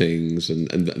seen some things and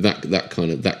that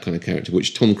kind of character,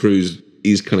 which Tom Cruise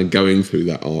is kind of going through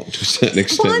that arc to a certain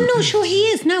extent. Well, I'm not sure he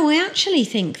is. No, I actually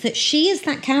think that she is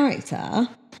that character.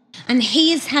 And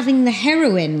he is having the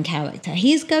heroine character.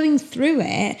 He is going through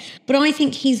it, but I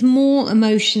think he's more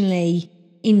emotionally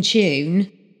in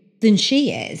tune than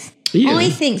she is. Yeah. I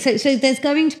think so. So there's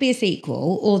going to be a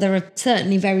sequel, or there are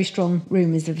certainly very strong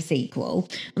rumours of a sequel,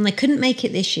 and they couldn't make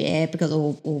it this year because,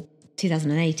 or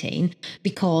 2018,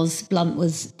 because Blunt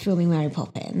was filming Mary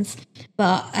Poppins.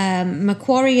 But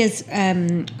Macquarie has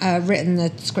written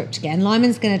the script again.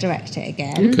 Lyman's going to direct it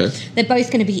again. Okay. They're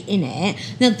both going to be in it.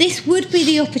 Now, this would be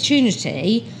the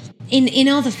opportunity in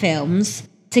other films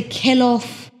to kill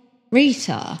off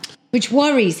Rita, which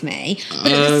worries me.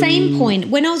 But at the same point,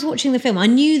 when I was watching the film, I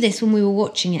knew this when we were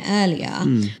watching it earlier,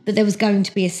 that there was going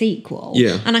to be a sequel.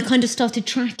 Yeah. And I kind of started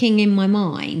tracking in my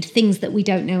mind things that we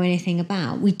don't know anything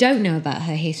about. We don't know about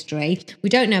her history. We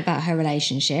don't know about her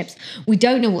relationships. We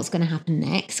don't know what's going to happen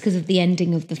next because of the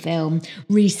ending of the film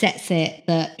resets it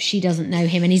that she doesn't know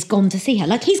him and he's gone to see her.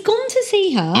 Like, he's gone to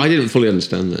see her. I didn't fully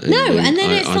understand that. No, and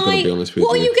then it's like,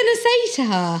 what are you going to say to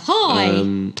her?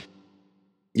 Hi.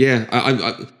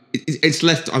 It's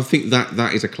left. I think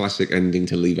that is a classic ending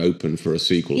to leave open for a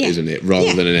sequel, isn't it?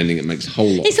 Rather than an ending that makes a whole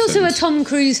lot. It's of also sense. a Tom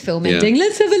Cruise film ending.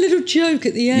 Let's have a little joke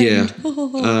at the end. Yeah,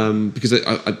 because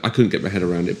I couldn't get my head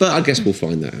around it, but I guess we'll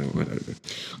find that out. I don't know.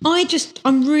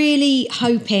 I'm really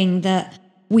hoping that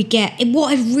we get.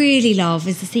 What I really love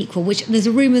is the sequel, which there's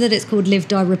a rumor that it's called Live,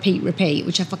 Die, Repeat,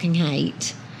 which I fucking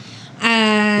hate.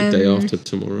 The Day After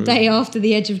Tomorrow. Day After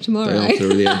the Edge of Tomorrow. Day After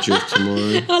the Edge of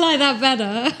Tomorrow. I like that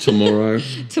better.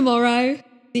 Tomorrow.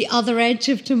 The other edge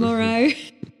of tomorrow.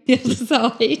 The other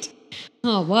side.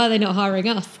 Oh, why are they not hiring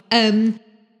us?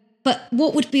 But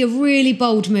what would be a really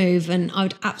bold move, and I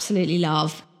would absolutely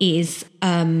love, is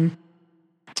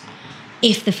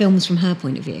if the film's from her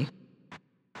point of view.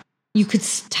 You could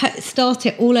start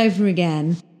it all over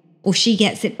again, or she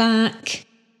gets it back.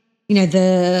 There's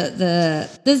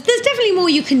definitely more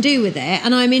you can do with it,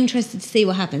 and I'm interested to see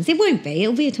what happens. It won't be.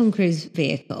 It'll be a Tom Cruise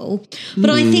vehicle, but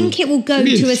I think it will go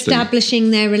to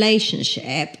establishing their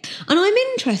relationship, and I'm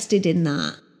interested in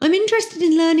that. I'm interested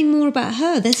in learning more about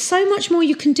her. There's so much more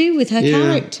you can do with her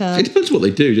character. It depends what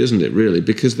they do, doesn't it, really?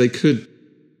 Because they could...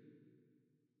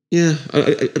 Yeah,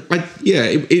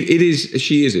 it is.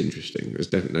 She is interesting. There's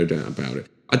definitely no doubt about it.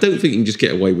 I don't think you can just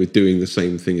get away with doing the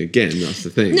same thing again. That's the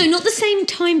thing. No, not the same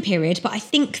time period, but I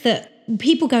think that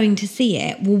people going to see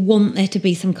it will want there to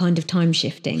be some kind of time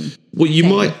shifting. Well, you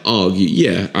might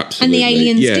argue, absolutely. And the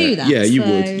aliens do that. Yeah, you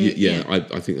would.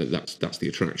 I think that's the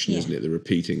attraction, isn't it? The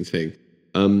repeating thing.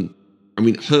 I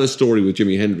mean, her story with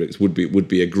Jimi Hendrix would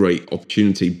be a great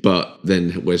opportunity, but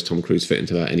then where's Tom Cruise fit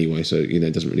into that anyway? So,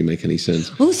 it doesn't really make any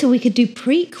sense. Also, we could do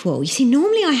prequel. You see,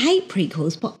 normally I hate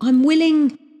prequels, but I'm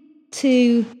willing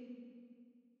to...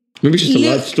 Maybe it's just a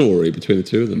love story between the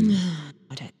two of them.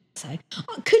 I don't think so.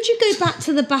 Could you go back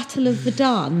to the Battle of the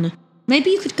Dun? Maybe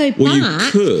you could go back.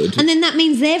 You could. And then that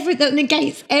means that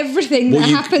negates everything that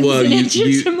happens in Edge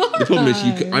of Tomorrow. The problem is,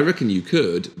 I reckon you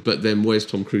could, but then where's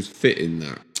Tom Cruise fit in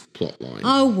that plot line?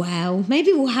 Oh, well,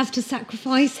 maybe we'll have to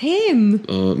sacrifice him.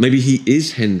 Maybe he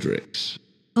is Hendrix.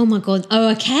 Oh, my God. Oh,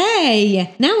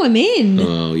 okay. Now I'm in.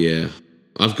 Oh, yeah.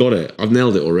 I've got it. I've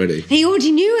nailed it already. He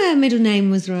already knew her middle name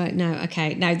was right. No,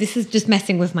 okay. No, this is just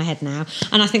messing with my head now.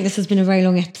 And I think this has been a very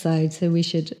long episode, so we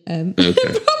should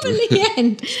probably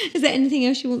end. Is there anything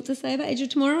else you want to say about Edge of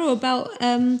Tomorrow or about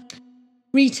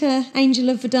Rita, Angel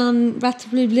of Verdun,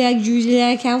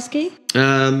 Ratablubliakowski?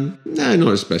 No,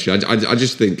 not especially. I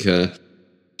just think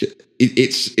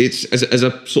it's as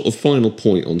a sort of final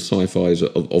point on sci-fis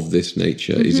of this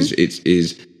nature. It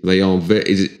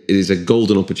is a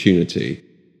golden opportunity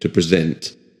to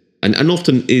present, and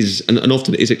often is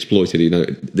exploited. You know,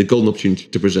 the golden opportunity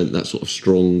to present that sort of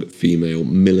strong female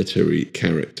military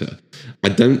character.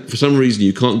 For some reason,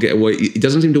 you can't get away. It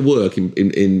doesn't seem to work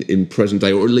in present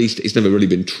day, or at least it's never really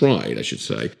been tried, I should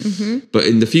say. Mm-hmm. But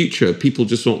in the future, people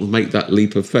just sort of make that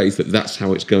leap of faith that that's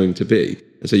how it's going to be.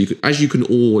 And so, as you can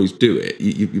always do it,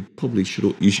 you probably should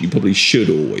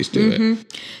always do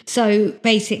it. So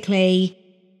basically,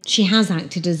 she has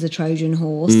acted as a Trojan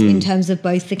horse in terms of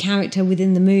both the character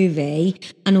within the movie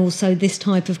and also this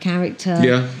type of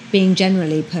character being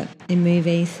generally put in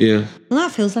movies. Yeah. Well,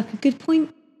 that feels like a good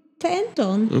point to end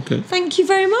on. Okay. Thank you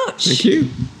very much. Thank you.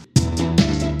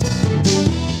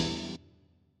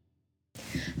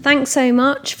 Thanks so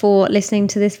much for listening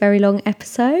to this very long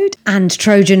episode. And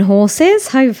Trojan horses.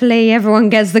 Hopefully everyone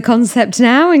gets the concept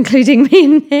now, including me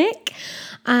and Nick.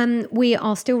 We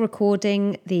are still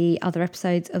recording the other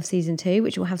episodes of season 2,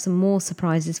 which will have some more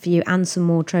surprises for you and some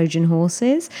more Trojan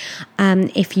horses.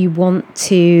 If you want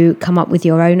to come up with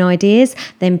your own ideas,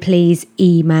 then please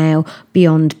email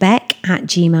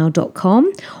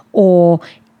beyondbeck@gmail.com or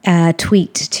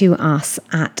tweet to us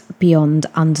at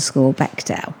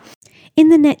beyond_Bechdel. In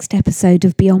the next episode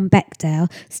of Beyond Bechdel,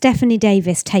 Stephanie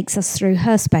Davis takes us through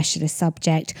her specialist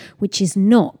subject, which is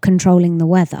not controlling the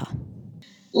weather.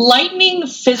 Lightning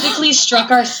physically struck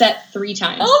our set 3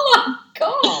 times. Oh my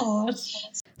God.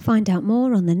 Find out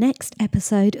more on the next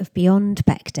episode of Beyond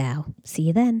Bechdel. See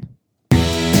you then.